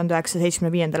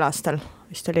 1975. aastal,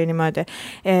 vist oli niimoodi.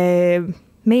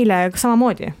 Meile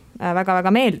samamoodi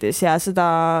väga-väga meeldis ja seda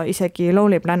isegi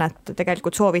Lonely Planet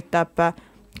tegelikult soovitab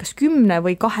kas 10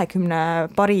 või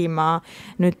 20 parima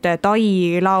nüüd Tai,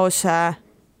 Laose,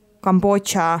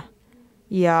 Kambodža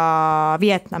ja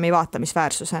Vietnami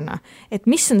vaatamisväärsusena. Et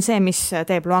mis on see, mis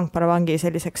teeb Luang Prabangi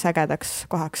selliseks ägedaks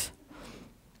kohaks?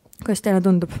 Kuidas teile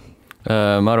tundub?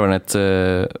 Ma arvan, et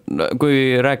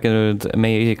kui rääkinud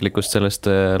meie isiklikust sellest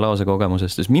Laose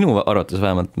kogemusest, siis minu arvates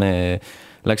vähemalt me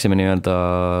läksime nii-öelda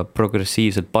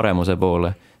progressiivselt paremuse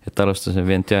poole, et alustasime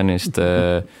Vientianist,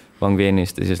 Vang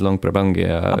Vienist ja siis Luang Prabangi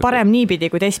ja... Parem niipidi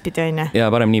kui teistpidi, on?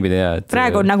 Jaa, parem niipidi, jaa.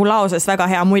 Praegu on nagu Laoses väga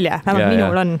hea mulje, vähemalt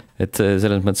minul on. Et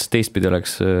selles mõttes teistpidi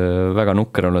oleks väga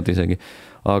nukker olnud isegi.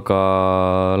 Aga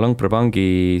Luang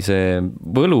Prabangi see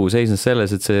võlu seisnes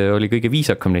selles, et see oli kõige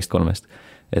viisakam neist kolmest.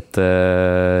 Et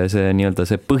see nii-öelda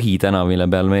see põhitänav, mille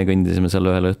peal me kõndisime seal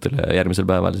ühel õhtul ja järgmisel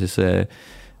päeval, siis see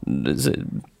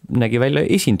nägi välja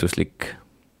esinduslik,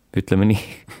 ütleme nii.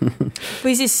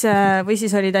 või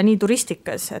siis oli ta nii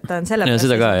turistikas, et ta on selle ja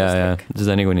seda ka, ja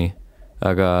seda niikuinii.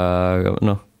 Aga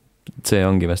noh, see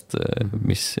ongi vast,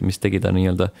 mis tegi ta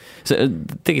nii-öelda. See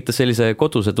tegitas sellise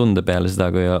koduse tunde peale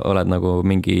seda, kui oled nagu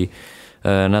mingi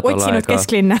nädal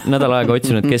aega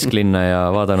otsinud kesklinna ja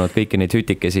vaadanud kõiki neid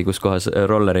hütikesi, kus kohas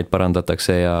rollerid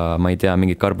parandatakse ja ma ei tea,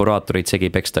 mingid karburaatorid segi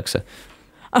pekstakse.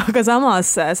 Aga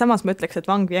samas ma ütleks, et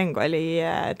Vang Vieng oli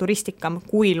turistikam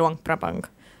kui Luang Prabang.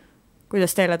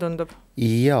 Kuidas teile tundub?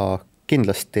 Jaa,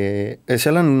 kindlasti.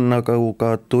 Seal on nagu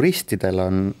ka turistidel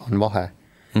on vahe.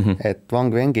 Et Vang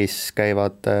Viengis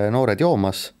käivad noored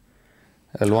joomas,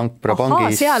 Luang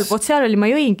Prabangis... seal oli, ma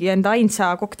jõingi enda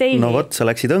ainsa kokteili. No võt, sa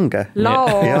läksid õnge.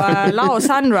 Lao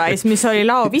Sunrise, mis oli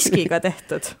lao viskiga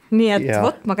tehtud. Nii et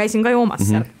võt, ma käisin ka joomas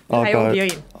seal.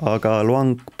 Aga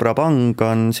Luang Prabang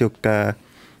on siuke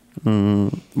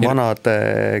vanad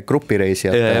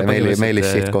grupireisijate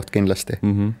meelissihtkoht kindlasti.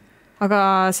 Aga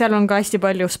seal on ka hästi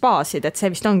palju spaasid, et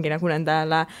see vist ongi nagu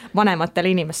nendele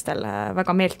vanematele inimestele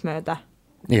väga meeltmööda.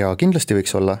 Ja kindlasti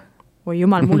võiks olla. Oi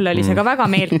jumal, mulle oli see ka väga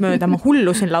meeltmööda, ma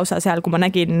hullusin lausa seal, kui ma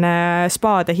nägin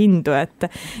spaade hindu, et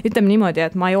ütleme niimoodi,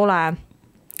 et ma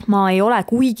ei ole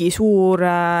kuigi suur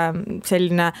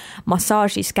selline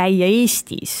massaažis käia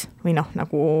Eestis või noh,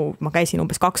 nagu ma käisin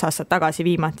umbes 2 aastat tagasi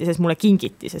viimati, sest mulle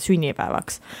kingiti see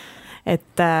sünnipäevaks.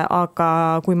 Aga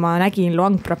kui ma nägin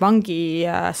Luang Prabangi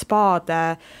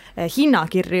spaade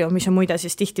hinnakirju, mis on muide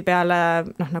siis tihti peale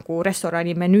nagu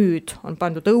restorani menüüd on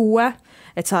pandud õue,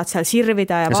 et saad seal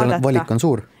sirvida ja vaadata. Valik on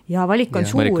suur. Ja valik on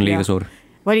suur. Valik on liiga suur.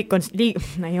 Valik on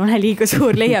ei ole liiga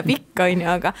suur, leiab ikka,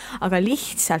 aga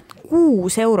lihtsalt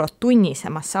 6 eurot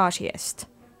tunnise massaaži eest.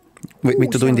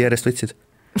 Mitu tundi järjest võtsid?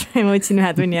 Ma võtsin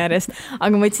 1 tunni järjest, aga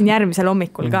ma võtsin järgmisel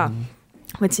hommikul ka.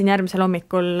 Võtsin järgmisel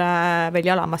hommikul veel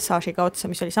jalamassaažiga otsa,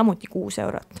 mis oli samuti 6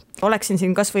 eurot. Oleksin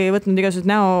siin kas või võtnud igasugused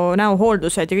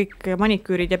näohooldused ja kõik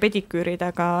maniküürid ja pediküürid,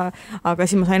 aga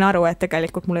siis ma sain aru, et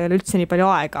tegelikult mul ei ole üldse nii palju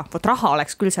aega. Vot raha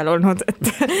oleks küll seal olnud,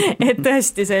 et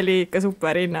tõesti see oli ikka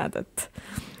super hinnad.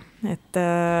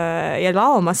 Ja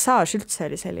laomassaaž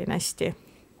üldse oli selline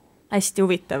hästi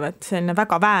huvitav, et selline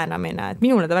väga väänamine, et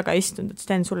minule ta väga ei istunud, et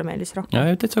Sten, sulle meeldis rohkem.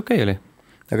 Ja, täitsa okei oli.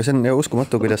 Aga see on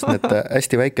uskumatu, kuidas need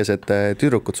hästi väikesed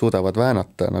tüdrukud suudavad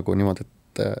väänata nagu niimoodi,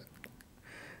 et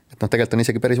tegelikult on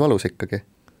isegi päris valus ikkagi.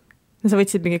 No sa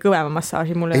võtsid mingi kõvema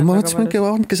massaaži mulle. Ei, ma võtsin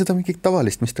andke seda mingi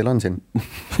tavalist, mis teil on siin.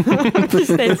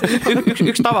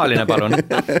 üks tavaline, palun.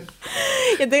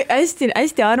 Ja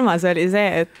hästi armas oli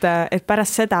see, et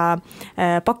pärast seda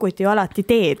pakuti ju alati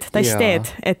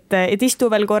tassteed, et istu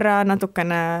veel korra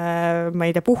natukene, ma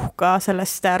ei tea, puhka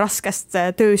sellest raskest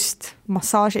tööst,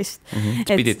 massaažist.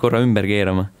 Pidid korra ümber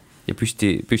keerama ja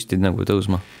püstid nagu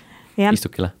tõusma.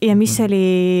 Istukile. Ja mis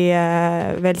oli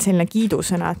veel selline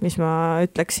kiidusõna, et mis ma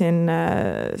ütleksin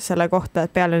selle kohta,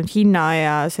 et peale nüüd hinna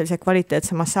ja sellise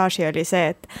kvaliteetse massaaži oli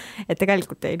see, et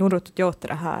tegelikult ei nurutud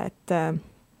jootraha,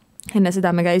 et enne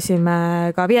seda me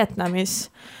käisime ka Vietnamis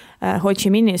Ho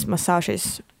Chi Minhis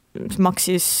massaažis,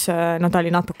 maksis, ta oli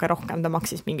natuke rohkem, ta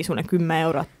maksis mingisugune 10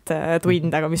 eurot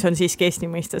tund, aga mis on siiski Eesti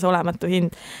mõistes olematu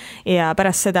hind. Ja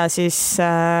pärast seda siis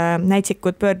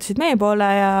näitsikud pöördusid meie poole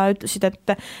ja ütlesid,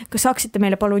 et kas saaksite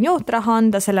meile palun jootraha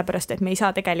anda, sellepärast, et me ei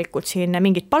saa tegelikult siin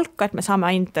mingit palka, et me saame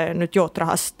ainult nüüd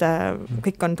jootrahast,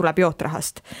 kõik tuleb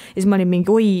jootrahast. Ja siis ma olin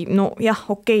mingi,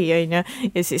 okei,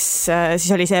 ja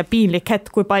siis oli see piinlik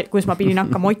hetk, kus ma pidin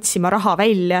hakkama otsima raha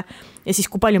välja ja siis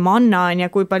kui palju ma annan ja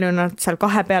kui palju nad seal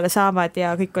 2 peale saavad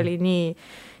ja kõik oli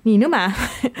nii nõme,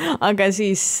 aga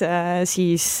siis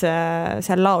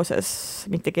seal Laoses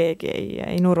mitte keegi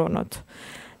ei nurunud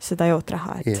seda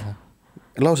jootraha.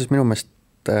 Laoses minu meelest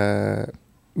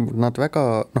nad väga,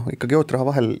 ikkagi jootraha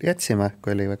vahel jätsime,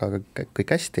 kui oli väga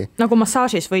kõik hästi. Nagu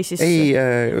massaažis või siis? Ei,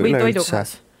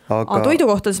 üleüldse.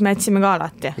 Toidukohtades me jätsime ka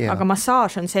alati, aga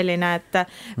massaaž on selline, et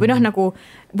või nagu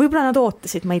võib-olla nad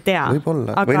ootasid, ma ei tea.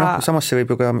 Võib-olla, või samas see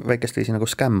võib ju ka väikest viisi nagu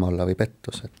skämm olla või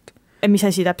pettus, et Mis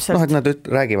asi täpselt? Et nad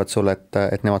räägivad sulle,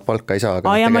 et nemad palka ei saa,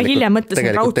 aga ja ma hiljem mõtlesin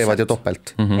tegelikult teevad ju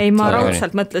topelt. Ei, ma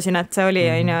raudselt mõtlesin, et see oli,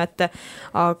 et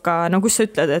aga no kus sa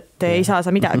ütled, et ei saa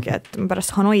sa midagi, et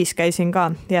pärast Hanois käisin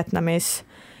ka Vietnamis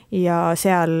ja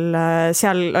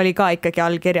seal oli ka ikkagi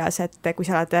allkirjas, et kui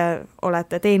sa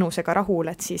oled teenusega rahul,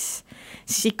 et siis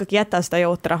ikkagi jäta seda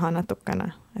jootraha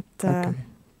natukene,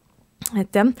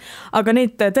 et jah, aga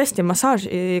neid tõesti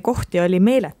massaažikohti oli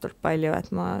meeletult palju,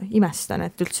 et ma imestan,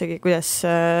 et üldsegi, kuidas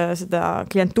seda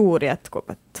klientuuri jätkub,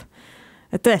 et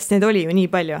tõesti, neid oli ju nii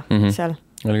palju seal.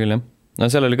 Oli küll, jah. No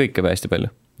seal oli kõike hästi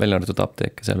palju, välja arvatud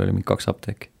apteeke, seal oli mingi 2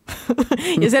 apteeki.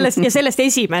 ja sellest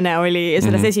esimene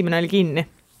oli kinni.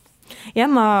 Ja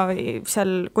ma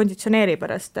seal konditsioneeri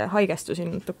pärast haigestusin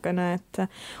natukene, et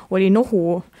oli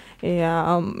nohu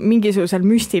ja mingisugusel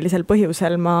müstilisel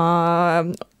põhjusel ma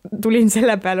tulin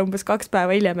selle peale umbes 2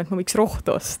 päeva hiljem, et ma võiks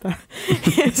rohtu osta.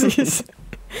 ja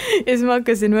siis ma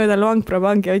hakkasin mööda Luang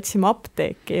Prabangi otsima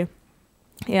apteeki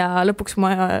ja lõpuks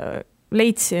ma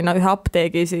leidsin ühe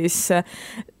apteegi, siis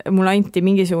mulle anti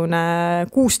mingisugune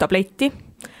 6 tabletti.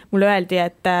 Mulle öeldi,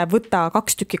 et võta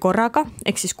 2 tükki korraga,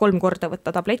 ehk siis 3 korda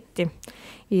võtta tabletti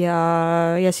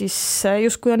ja siis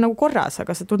justkui on nagu korras,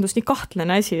 aga see tundus nii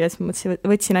kahtlane asi, et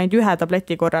võtsin ainult 1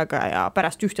 tableti korraga ja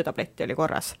pärast 1 tabletti oli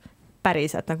korras.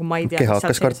 Päriselt, nagu ma ei tea. Keha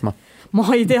hakkas kartma. Ma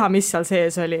ei tea, mis seal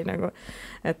sees oli, nagu,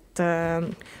 et...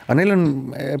 Aga neil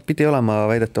pidi olema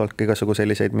väidetavalt igasugu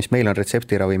selliseid, mis meil on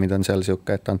retseptiravimid, on seal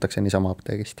siuke, et antakse niisama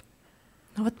apteegist.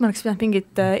 No võt, ma oleks pidanud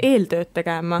mingit eeltööd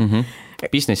tegema.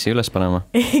 Businessi üles panema.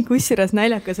 Kusjuures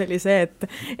naljakas oli see,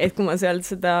 et kui ma seal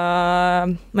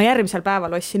ma järgmisel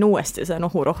päeval ostsin uuesti see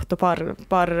nohurohtu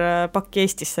paar pakki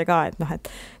Eestisse ka, et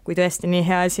kui tõesti nii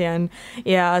hea asi on.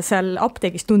 Ja seal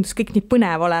apteegis tundus kõik nii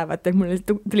põnev olevat, et mul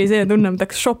tuli see tunne, ma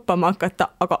tahaks shoppama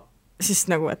hakata, aga siis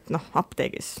nagu, et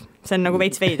apteegis, see on nagu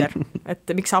veits veider, et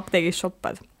miks apteegis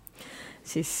shoppad.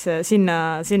 Siis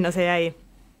sinna see jäi.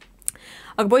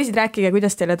 Aga poisid, rääkige,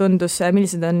 kuidas teile tundus,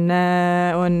 millised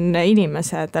on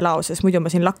inimesed laoses, muidu ma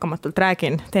siin lakkamatult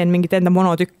räägin, teen mingit enda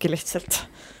monotükki lihtsalt.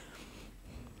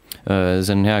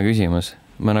 See on hea küsimus.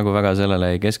 Ma nagu väga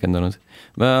sellele ei keskendunud.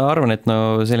 Ma arvan, et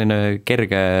selline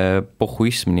kerge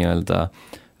pohhuism nii-öelda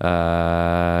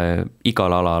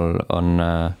igal alal on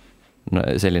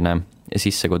selline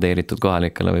sisse kodeeritud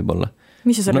kohalikele võib-olla.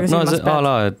 Mis sa sellega silmas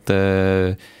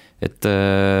pead? Et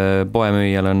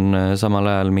poemüüjal on samal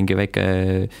ajal mingi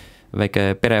väike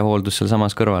perehooldus seal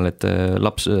samas kõrval, et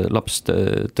laps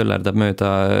töllerdab mööda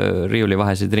riiuli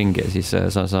vahesid ringi ja siis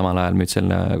sa samal ajal müüd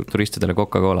selle turistidele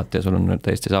Coca-Colat ja sul on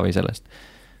täiesti savi sellest.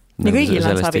 Ja kõigil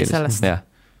on savi sellest. Ja.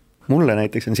 Mulle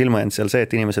näiteks on silma jäänud seal see,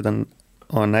 et inimesed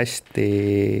on hästi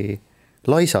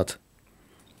laisad.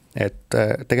 Et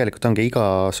tegelikult ongi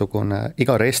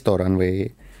iga restoran või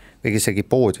isegi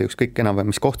pood või ükskõik enam,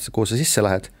 mis koht, kuhu sa sisse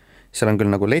lähed, seal on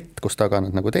küll nagu lett, kus taga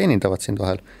nad nagu teenindavad sind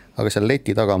vahel, aga seal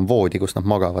leti taga on voodi, kus nad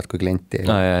magavad, kui klienti ei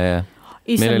ole.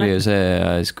 Meil oli ju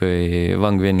see, kui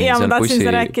Wang Vin seal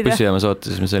bussijaamas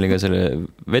ootas, mis oli ka selle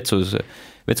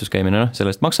vetsus käimine,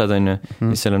 sellest maksad on ju,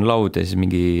 siis seal on laud ja siis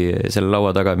selle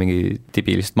laua taga mingi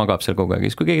tibi lihtsalt magab seal kogu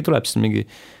aeg, siis kui keegi tuleb, siis mingi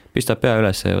pistab pea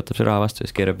üles ja võtab see raha vastu ja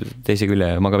siis keerab teise külje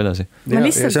ja magab edasi. Ja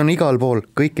see on igal pool,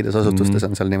 kõikides asutustes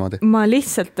on seal niimoodi. Ma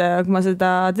lihtsalt, kui ma seda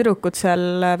tüdrukut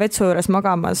seal vetsu juures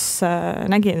magamas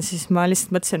nägin, siis ma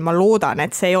lihtsalt mõtlesin, ma loodan,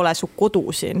 et see ei ole su kodu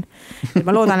siin.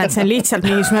 Ma loodan, et see on lihtsalt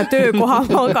mingisugune töökoha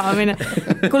magamine.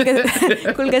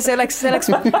 Kulge, see oleks...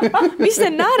 Mis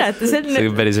te näärete? See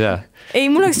on päris hea. Ei,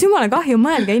 mul oleks jumala kahju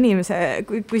mõelga inimese,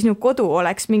 kui sinu kodu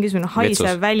oleks mingisugune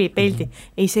haisev välipeldi.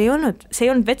 Ei, see ei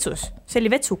olnud vetsus. See oli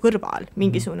vetsu kõrval,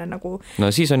 mingisugune nagu... No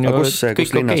siis on ju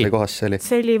kus linnas või kohas see oli?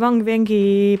 See oli Wang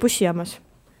Vengi bussijaamas.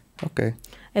 Okei.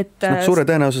 Suure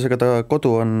tõenäosusega ta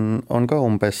kodu on ka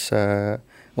umbes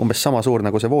sama suur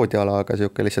nagu see voodiala, aga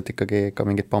siuke lihtsalt ikkagi ka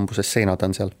mingid bambusest seinad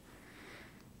on seal.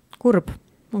 Kurb,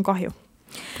 on kahju.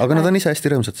 Aga nad on ise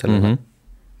hästi rõõmsad selle.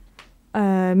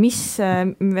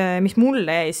 Mis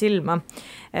mulle jäi silma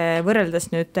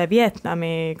võrreldes nüüd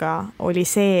Vietnamiga oli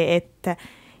see, et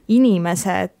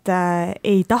inimesed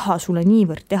ei taha sulle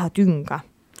niivõrd teha tünga.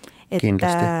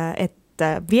 Et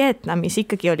Vietnamis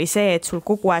ikkagi oli see, et sul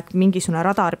kogu aeg mingisugune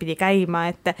radar pidi käima,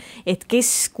 et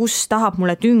kus tahab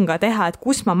mulle tünga teha, et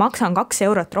kus ma maksan 2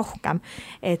 eurot rohkem.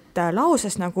 Et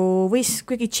Laoses nagu võis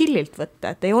kõigi chillilt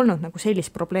võtta, et ei olnud nagu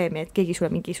sellist probleemi, et keegi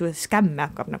sulle mingisugune skämme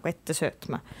hakkab nagu ette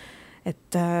söötma.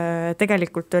 Et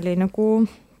tegelikult oli nagu,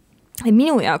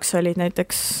 minu jaoks oli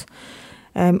näiteks,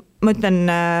 ma ütlen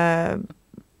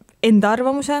enda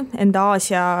arvamuse, enda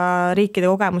Aasia riikide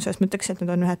kogemuses, ma ütleks, et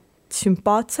need on ühed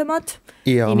sümpaatsemad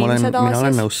ja mina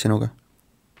olen nõus sinuga.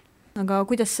 aga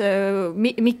kuidas,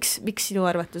 miks sinu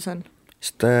arvates on?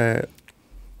 Sest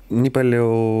nii palju,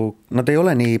 nad ei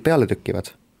ole nii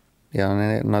pealetükkivad ja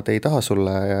nad ei taha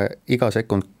sulle iga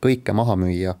sekund kõike maha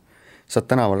müüa. Saad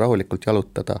tänaval rahulikult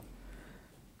jalutada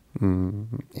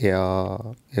ja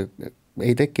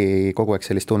ei teki kogu aeg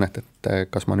sellist tunnet, et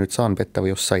kas ma nüüd saan petta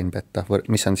või just sain petta,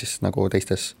 mis on siis nagu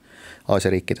teistes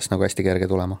Aasia riikides nagu hästi kerge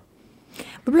tulema.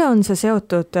 Võib-olla on see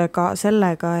seotud ka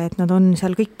sellega, et nad on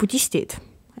seal kõik budistid,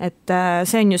 et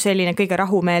see on ju selline kõige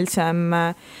rahumeelsem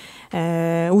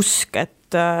usk,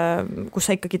 et kus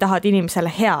sa ikkagi tahad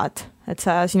inimesele head, et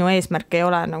sinu eesmärk ei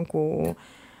ole nagu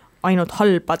ainult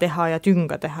halba teha ja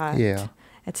tünga teha,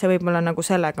 et see võib olla nagu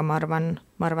sellega, ma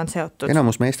arvan seotud.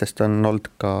 Enamus meestest on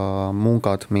olnud ka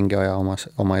mungad mingi aja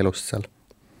oma elust seal.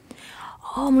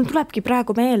 Mul tulebki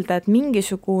praegu meelde, et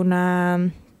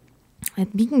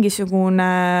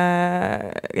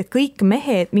kõik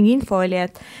mehed, mingi info oli,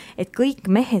 et kõik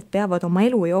mehed peavad oma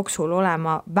elu jooksul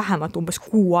olema vähemalt umbes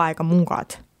 6 aega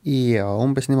mungad. Ja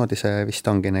umbes niimoodi see vist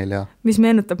ongi neil, ja. Mis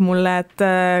meenutab mulle, et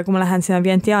kui ma lähen sinna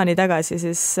Vientiani tagasi,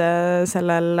 siis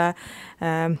sellel,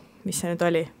 mis see nüüd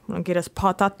oli, mul on kirjas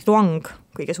Phatat Luang,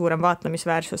 kõige suurem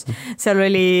vaatamisväärsus. Seal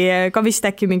oli ka vist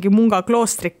äkki mingi munga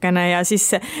kloostrikene ja siis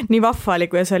nii vahva oli,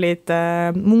 kuidas olid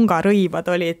munga rõivad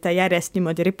olid järjest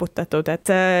niimoodi riputatud,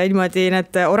 et niimoodi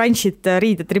need oranžid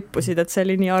riided rippusid, et see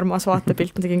oli nii armas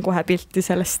vaatepilt, ma tegin kohe pilti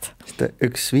sellest.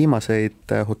 Üks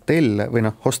viimaseid hotelle või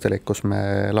hostelid, kus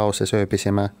me Laoses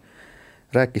ööbisime,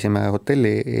 rääkisime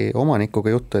hotelli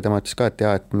omanikuga juttu ja tema ütles ka, et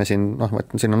et me siin,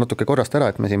 siin on natuke korrast ära,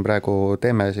 et me siin praegu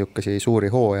teeme siukesi suuri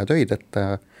hooajatöid,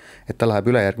 et ta läheb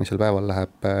ülejärgmisel päeval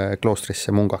läheb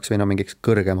kloostrisse mungaks või mingiks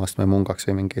kõrgemast või mungaks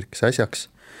või mingiks asjaks.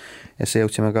 Ja see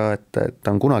jõudsime ka, et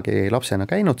ta on kunagi lapsena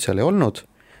käinud, seal ei olnud,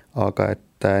 aga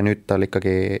et nüüd tal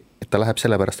ikkagi, et ta läheb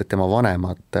sellepärast, et tema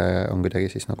vanemad on kuidagi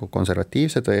siis nagu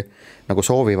konservatiivsed või nagu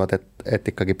soovivad,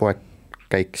 et ikkagi poeg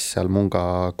käiks seal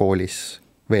munga koolis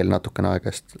veel natukene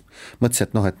aega, sest mõtlesin,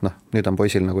 et nüüd on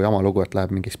poisil nagu jama lugu, et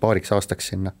läheb mingiks paariks aastaks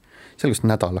sinna. Selgus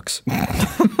nädalaks.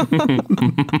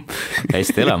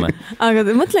 Hästi elame. Aga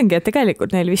mõtlengi, et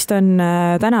tegelikult neil vist on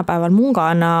tänapäeval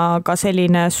mungana ka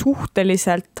selline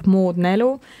suhteliselt moodne elu,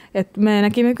 et me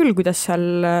nägime küll, kuidas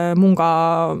seal munga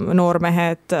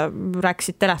noormehed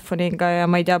rääkisid telefoniga ja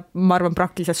ma ei tea, ma arvan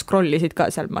praktiliselt scrollisid ka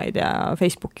seal, ma ei tea,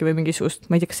 Facebooki või mingisugust,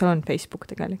 ma ei tea, kas seal on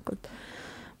Facebook tegelikult.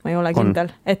 Ma ei ole kindel,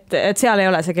 et seal ei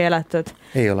ole see keelatud.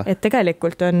 Ei ole. Et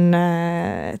tegelikult on,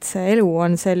 et see elu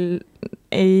on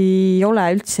ei ole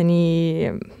üldse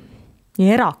nii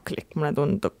eraklik, mulle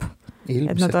tundub.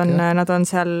 Ilmselt, et nad on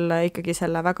seal ikkagi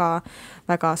selle väga,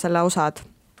 väga selle osad.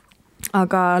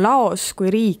 Aga Laos kui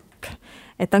riik,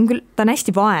 et ta on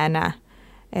hästi vaene,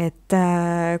 et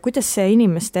kuidas see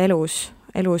inimeste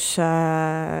elus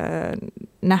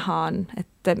näha on,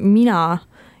 et mina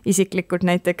isiklikult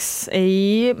näiteks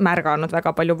ei märganud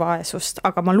väga palju vaesust,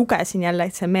 aga ma lugesin jälle,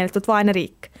 et see on meeletult vaene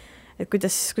riik. Et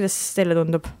kuidas teile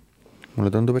tundub?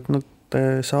 Mulle tundub, et nad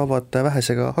saavad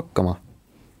vähesega hakkama.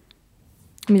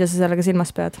 Mida sa sellega silmas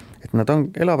pead? Et nad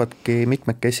elavadki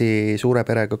mitmekesi suure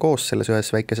perega koos selles ühes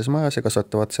väikeses majas ja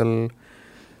kasvatavad seal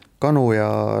kanu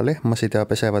ja lehmasid ja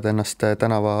pesevad ennast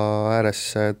tänava ääres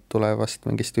tulevast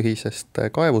mingist ühisest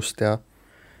kaevust ja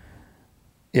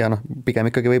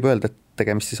pigem ikkagi võib öelda, et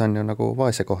tegemist siis on ju nagu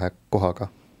vaese kohaga.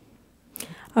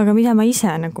 Aga mida ma ise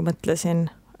nagu mõtlesin,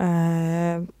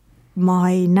 ma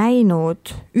ei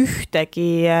näinud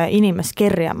ühtegi inimest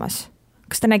kerjamas.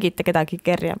 Kas te nägite kedagi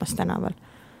kerjamas tänaval?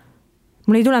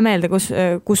 Mul ei tule meelde,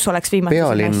 kus oleks viimati.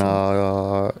 Pealinna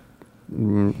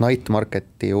Night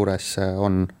Marketi juures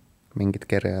on mingid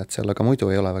kerjajad seal, aga muidu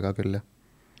ei ole väga küll.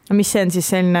 Mis see on siis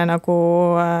selline nagu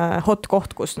hot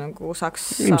koht, kus nagu saab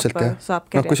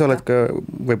kerjata? Kui sa oled ka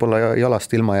võib-olla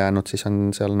jalast ilma jäänud, siis on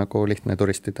seal nagu lihtne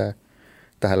turistide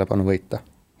tähelepanu võita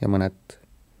ja mõned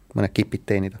kipid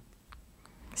teenida.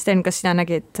 Sten, kas sina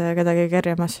nägid kedagi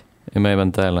kerjamas? Ja ma ei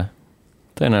pannud tähele.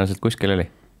 Tõenäoliselt kuskil oli,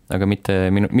 aga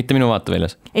mitte minu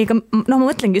vaateväljas. Ma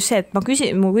mõtlengi just see, et mu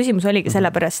küsimus oligi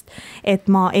sellepärast, et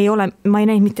ma ei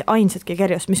näinud mitte ainsatki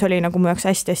kerjast, mis oli nagu mu jaoks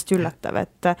hästi-hästi üllatav,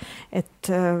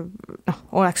 et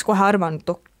oleks kohe arvanud,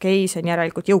 okei, see on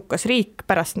järelikult jõukas riik,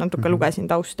 pärast natuke lugesin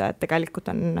tausta, et tegelikult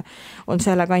on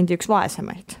selle kandi üks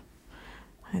vaesemaid.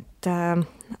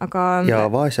 Aga... Ja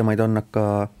vaesemaid on aga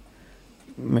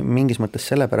mingis mõttes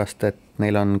sellepärast, et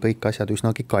neil on kõik asjad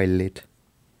üsnagi kallid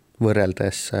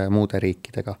võrreldes muude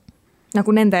riikidega.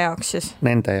 Nagu nende jaoks siis?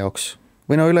 Nende jaoks.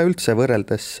 Või üleüldse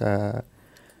võrreldes,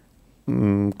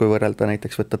 kui võrrelda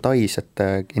näiteks võtta Tais, et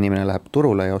inimene läheb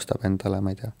turule ja ostab endale,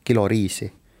 ma ei tea, kilo riisi,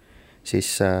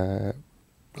 siis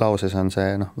Laoses on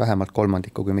see vähemalt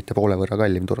kolmandiku, kui mitte poole võrra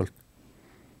kallim turult.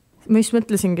 ma just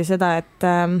mõtlesingi seda,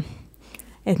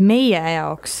 et meie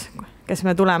jaoks, kes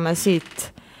me tuleme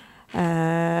siit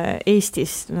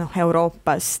Eestist,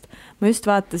 Euroopast, ma just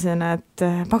vaatasin, et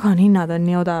pagan hinnad on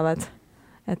nii odavad,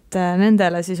 et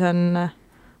nendele siis on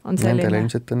selline. Nendele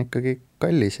ilmselt on ikkagi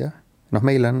kallis, jah.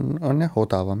 Meil on jah,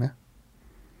 odavam, jah.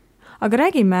 Aga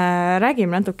räägime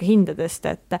natuke hindadest,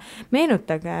 et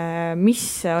meenutage, mis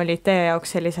olid teie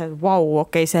jaoks sellised,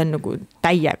 okei, see on nagu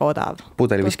täiega odav.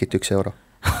 Pudeli viskit 1 euro.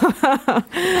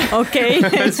 Okei.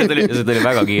 See tuli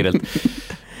väga kiirelt.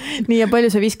 Nii, ja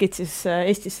palju sa viskid siis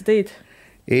Eestisse tõid?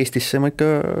 Eestisse ma ikka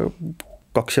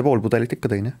 2,5 pudelit ikka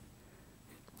tõin, jah.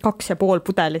 2,5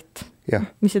 pudelit? Jah,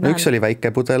 üks oli väike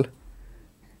pudel,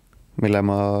 mille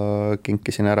ma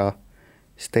kinkisin ära.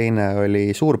 Siis teine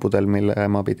oli suur pudel, mille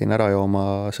ma pidin ära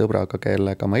jooma sõbraga,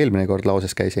 kellega ma eelmine kord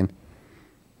lauses käisin.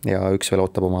 Ja üks veel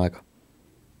ootab oma aega.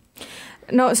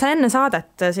 No sa enne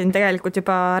saadet siin tegelikult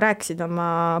juba rääkisid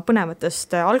oma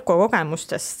põnevatest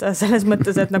alkokogemustest, selles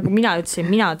mõttes, et nagu mina ütlesin,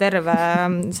 mina terve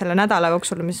selle nädala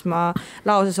jooksul, mis ma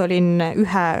lauses olin,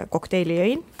 1 kokteili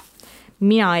jõin.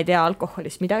 Mina ei tea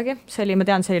alkoholist midagi, ma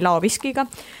tean, see oli laoviskiga.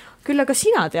 Küll aga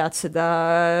sina tead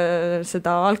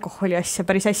seda alkoholi asja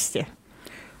päris hästi.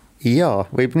 Jaa,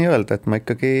 võib nii öelda, et ma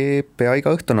ikkagi pea iga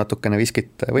õhtu natukene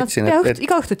viskit võtsin.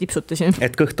 Iga õhtu tipsutasin.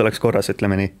 Et kõht oleks korras,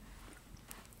 ütleme nii.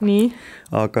 Nii.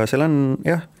 Aga seal on,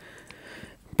 jah,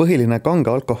 põhiline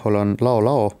kange alkohol on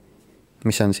lao,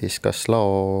 mis on siis kas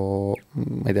lao,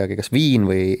 ma ei teagi, kas viin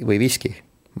või viski.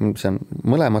 See on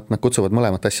mõlemat, nad kutsuvad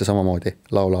mõlemat asja samamoodi,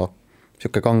 lao.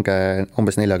 Siuke kange,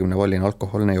 umbes 40 volline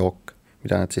alkoholne jook,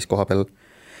 mida nad siis koha peal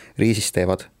riisis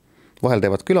teevad. Vahel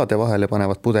teevad külade vahel ja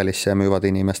panevad pudelisse ja müüvad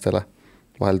inimestele.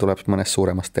 Vahel tuleb mõnest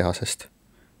suuremast tehasest.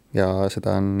 Ja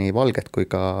seda on nii valget kui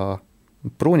ka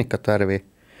pruunikat värvi.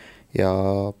 Ja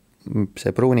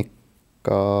see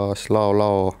pruunikas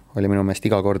lao oli minu meelest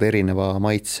iga kord erineva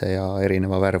maitse ja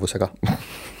erineva värvusega.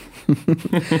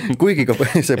 Kuigi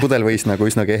see pudel võis nagu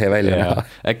üsnagi ehe välja näha.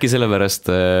 Äkki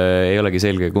sellepärast ei olegi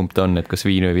selge, kumb ta on, et kas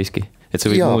viin või viski? Et see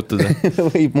võib muutuda?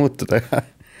 Võib muutuda, jah.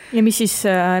 Ja mis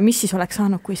siis oleks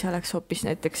saanud, kui see oleks hoopis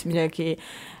näiteks midagi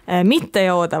mitte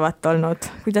joodavat olnud?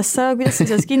 Kuidas sa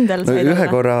selles kindel said olla? Ühe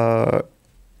korra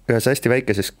ühes hästi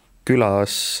väikeses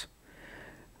külas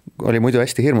oli muidu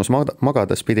hästi hirmus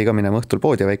magades, pidi ka minema õhtul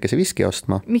poodi ja väikese viski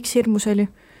ostma. Miks hirmus oli?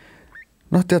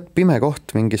 Tead, pime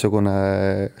koht, mingisugune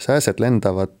sääsed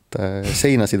lendavad,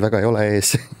 seinasid väga ei ole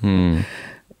ees.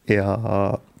 Ja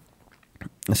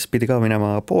siis pidi ka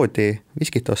minema poodi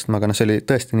viskit ostma, aga see oli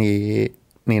tõesti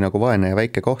nii nagu vaene ja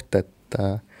väike koht, et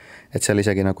seal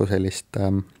isegi nagu sellist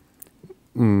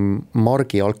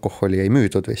margi alkoholi ei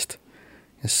müüdud vist.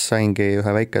 Ja saingi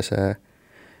ühe väikese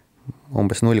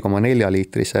umbes 0,4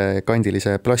 liitrise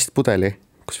kandilise plastpudeli,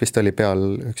 kus vist oli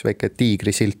peal üks väike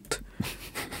tiigri silt.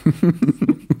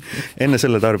 Enne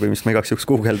selle tarbimist ma igaks juhuks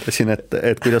guugeldasin,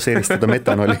 et kuidas eristada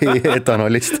metanoli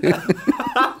etanolist.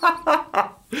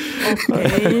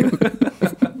 Okei.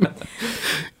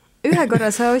 Ühe korra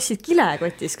sa ostsid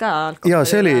kilekotis ka alkoholi? Jaa,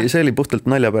 see oli puhtalt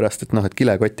nalja pärast, et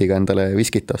kilekotiga endale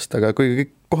viskit osta, aga kui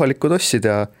kohalikud ostsid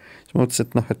ja siis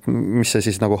mõtlesin, et mis see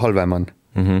siis nagu halvem on.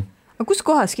 Aga kus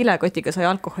kohas kilekotiga sai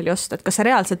alkoholi osta? Et kas see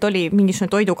reaalselt oli mingisugune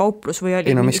toidukauplus või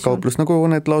oli? Ei no mis kauplus, nagu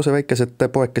need lause väikesed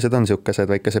poekesed on siukesed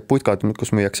väikesed putkad,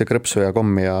 kus müüakse krõpsu ja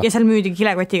kommi ja seal müüdi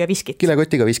kilekotiga viskit?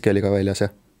 Kilekotiga viski oli ka väljas,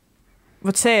 jah.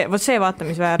 Vot see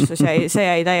vaatamisväärsus see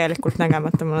jäi täielikult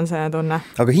nägemata, mul on see tunne.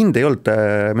 Aga hind ei olnud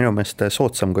minu meelest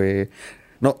soodsam kui,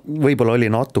 võib-olla oli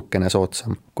natukene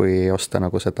soodsam, kui osta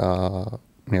nagu seda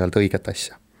nii-öelda õiget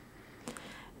asja.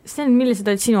 Sten, millised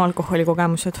olid sinu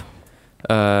alkoholikogemused?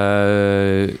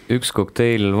 Üks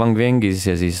kokteil Vang Viengis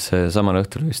ja siis samal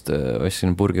õhtul vist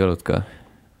ostsin purgiolud ka.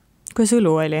 Kuidas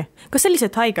õlu oli? Kas see oli see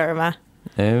Tiger või?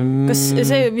 Kas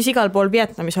see, mis igal pool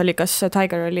Vietnamis oli, kas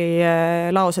Tiger oli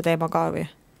laose teema ka või?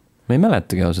 Ma ei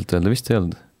mäletagi ausalt öelda, vist ei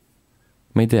olnud.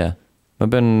 Ma ei tea. Ma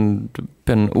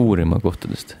pean uurima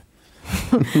kohtadest.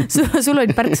 Sul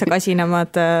olid märksa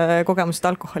kasinemad kogemused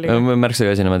alkoholiga?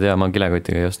 Märksa kasinemad ja ma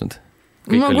kilekotiga ei ostnud.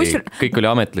 Kõik oli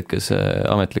ametlikes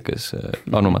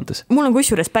anumates. Mul on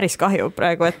kusjuures päris kahju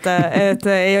praegu,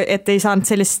 et ei saanud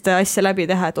sellist asja läbi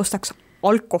teha, et ostaks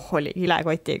alkoholi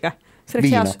kilekotiga.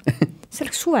 See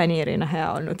oleks suveniirina hea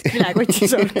olnud,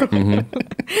 kilekotis alkohol.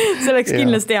 See oleks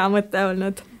kindlasti hea mõte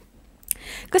olnud.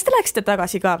 Kas te läksite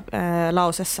tagasi ka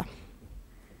laosesse?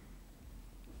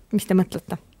 Mis te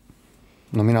mõtlete?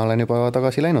 No mina olen juba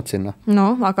tagasi läinud sinna.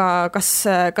 No, aga kas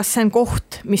see on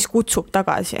koht, mis kutsub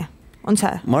tagasi? On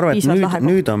see? Ma arvan, et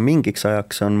nüüd on mingiks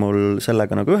ajaks on mul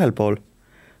sellega nagu ühel pool,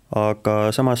 aga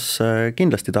samas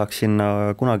kindlasti tahaks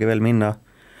sinna kunagi veel minna,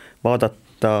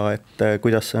 vaadata vaadata, et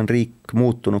kuidas on riik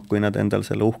muutunud, kui nad endal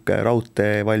selle uhke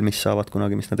raudtee valmis saavad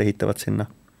kunagi, mis nad ehitavad sinna.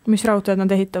 Mis raudteed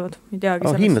nad ehitavad? Ei teagi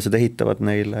sellest. Hiinlased ehitavad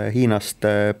neile Hiinast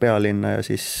pealinna ja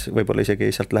siis võib-olla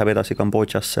isegi sealt läheb edasi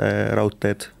Kambodžasse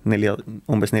raudteed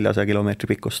umbes 400 kilomeetri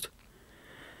pikkust.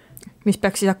 Mis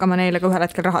peaks siis hakkama neile ka ühel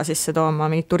hetkel raha sisse tooma,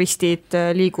 mingid turistid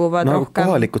liiguvad rohkem?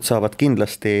 Kohalikud saavad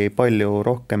kindlasti palju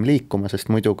rohkem liikuma,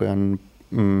 sest muidugi on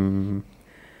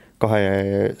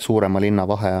 2 suurema linna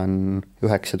vahe on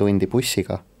 9 tundi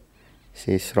bussiga,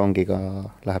 siis rongiga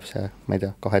läheb see, ma ei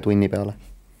tea, 2 tunni peale.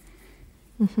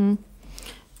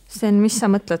 Sten, mis sa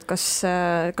mõtled, kas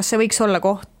see võiks olla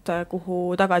koht,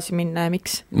 kuhu tagasi minna ja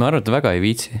miks? Ma arvan, et väga ei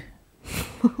viitsi.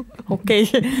 Okei.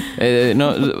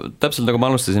 No täpselt nagu ma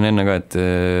alustasin enne ka, et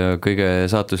kõige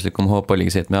saatuslikum hoop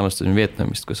oligi see, et me alustasime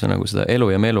Vietnamist, kus on nagu seda elu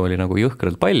ja melu oli nagu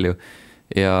jõhkralt palju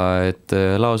ja et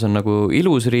Laos on nagu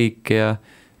ilus riik ja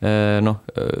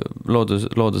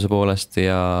looduse poolest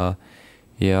ja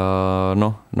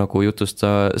nagu jutust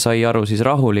sai aru siis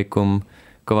rahulikum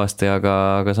kõvasti,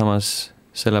 aga samas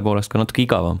selle poolest ka natuke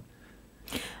igavam.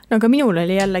 No aga minul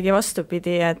oli jällegi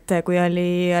vastupidi, et kui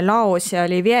oli Laos ja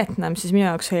oli Vietnam, siis minu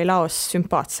jaoks oli Laos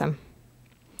sümpaatsem.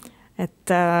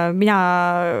 Et mina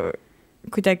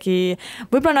kuidagi,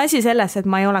 võib-olla on asi selles, et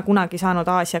ma ei ole kunagi saanud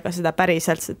Aasiaga seda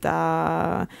päriselt seda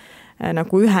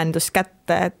nagu ühendust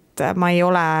kätte, et ma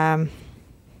arvan,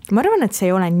 et see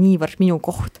ei ole niivõrd minu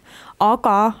koht,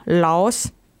 aga Laos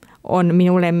on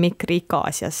minu lemmikriik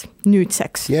Aasias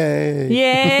nüüdseks.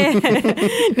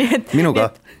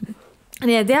 Minuga.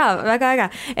 Nii et jaa, väga äge,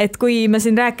 et kui me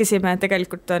siin rääkisime, et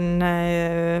tegelikult on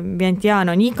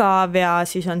Vientiane on igav ja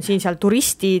siis on siin seal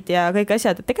turistid ja kõik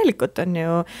asjad, et tegelikult on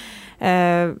ju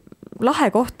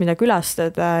lahe koht, mida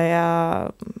külastada ja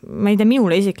ma ei tea,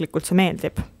 minule isiklikult see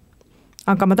meeldib.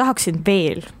 Aga ma tahaksin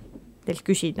veel teilt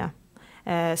küsida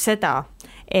seda,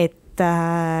 et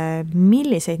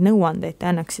milliseid nõuandeid te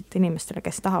annaksite inimestele,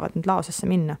 kes tahavad nüüd Laosesse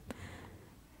minna?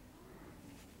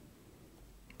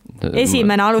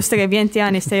 Esimene alustage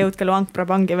Vientianist ja jõudke Luang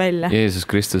Prabangi välja. Jeesus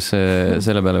Kristus,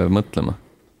 selle peale peab mõtlema.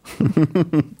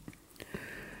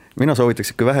 Mina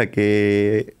soovitaks, kui vähegi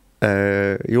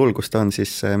julgust on,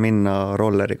 siis minna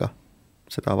rolleriga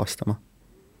seda avastama.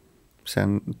 See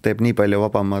teeb nii palju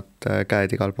vabamad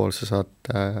käed igal pool, sa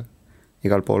saad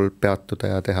igal pool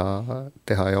peatuda ja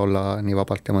teha ja olla nii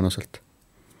vabalt ja mõnusalt.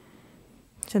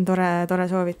 See on tore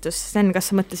soovitus. Sten, kas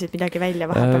sa mõtlesid midagi välja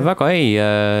vahepeal? Väga ei,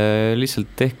 lihtsalt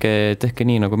tehke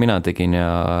nii, nagu mina tegin ja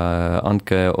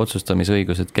andke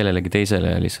otsustamisõigused kellelegi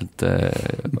teisele ja lihtsalt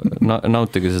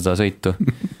nautige seda sõitu,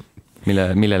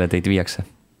 millele teid viiakse.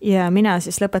 Ja mina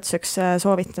siis lõpetuseks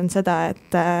soovitan seda,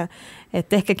 et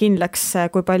tehke kindlaks,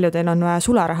 kui palju teil on vaja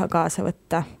sularaha kaasa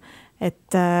võtta,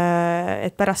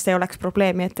 et pärast ei oleks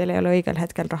probleemi, et teil ei ole õigel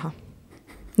hetkel raha.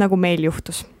 Nagu meil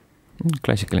juhtus.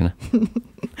 Klassikaline.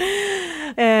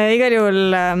 Igal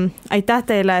juhul aitäh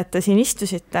teile, et te siin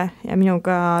istusite ja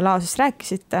minuga Laosest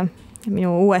rääkisite,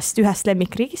 minu ühest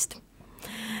lemmikriigist.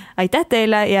 Aitäh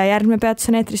teile ja järgmine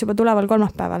peatus on eetris juba tuleval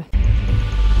kolmapäeval.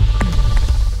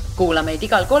 Kuula meid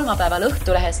igal kolmapäeval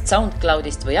Õhtulehest,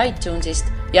 SoundCloudist või iTunesist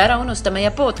ja ära unusta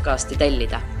meie podcasti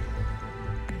tellida.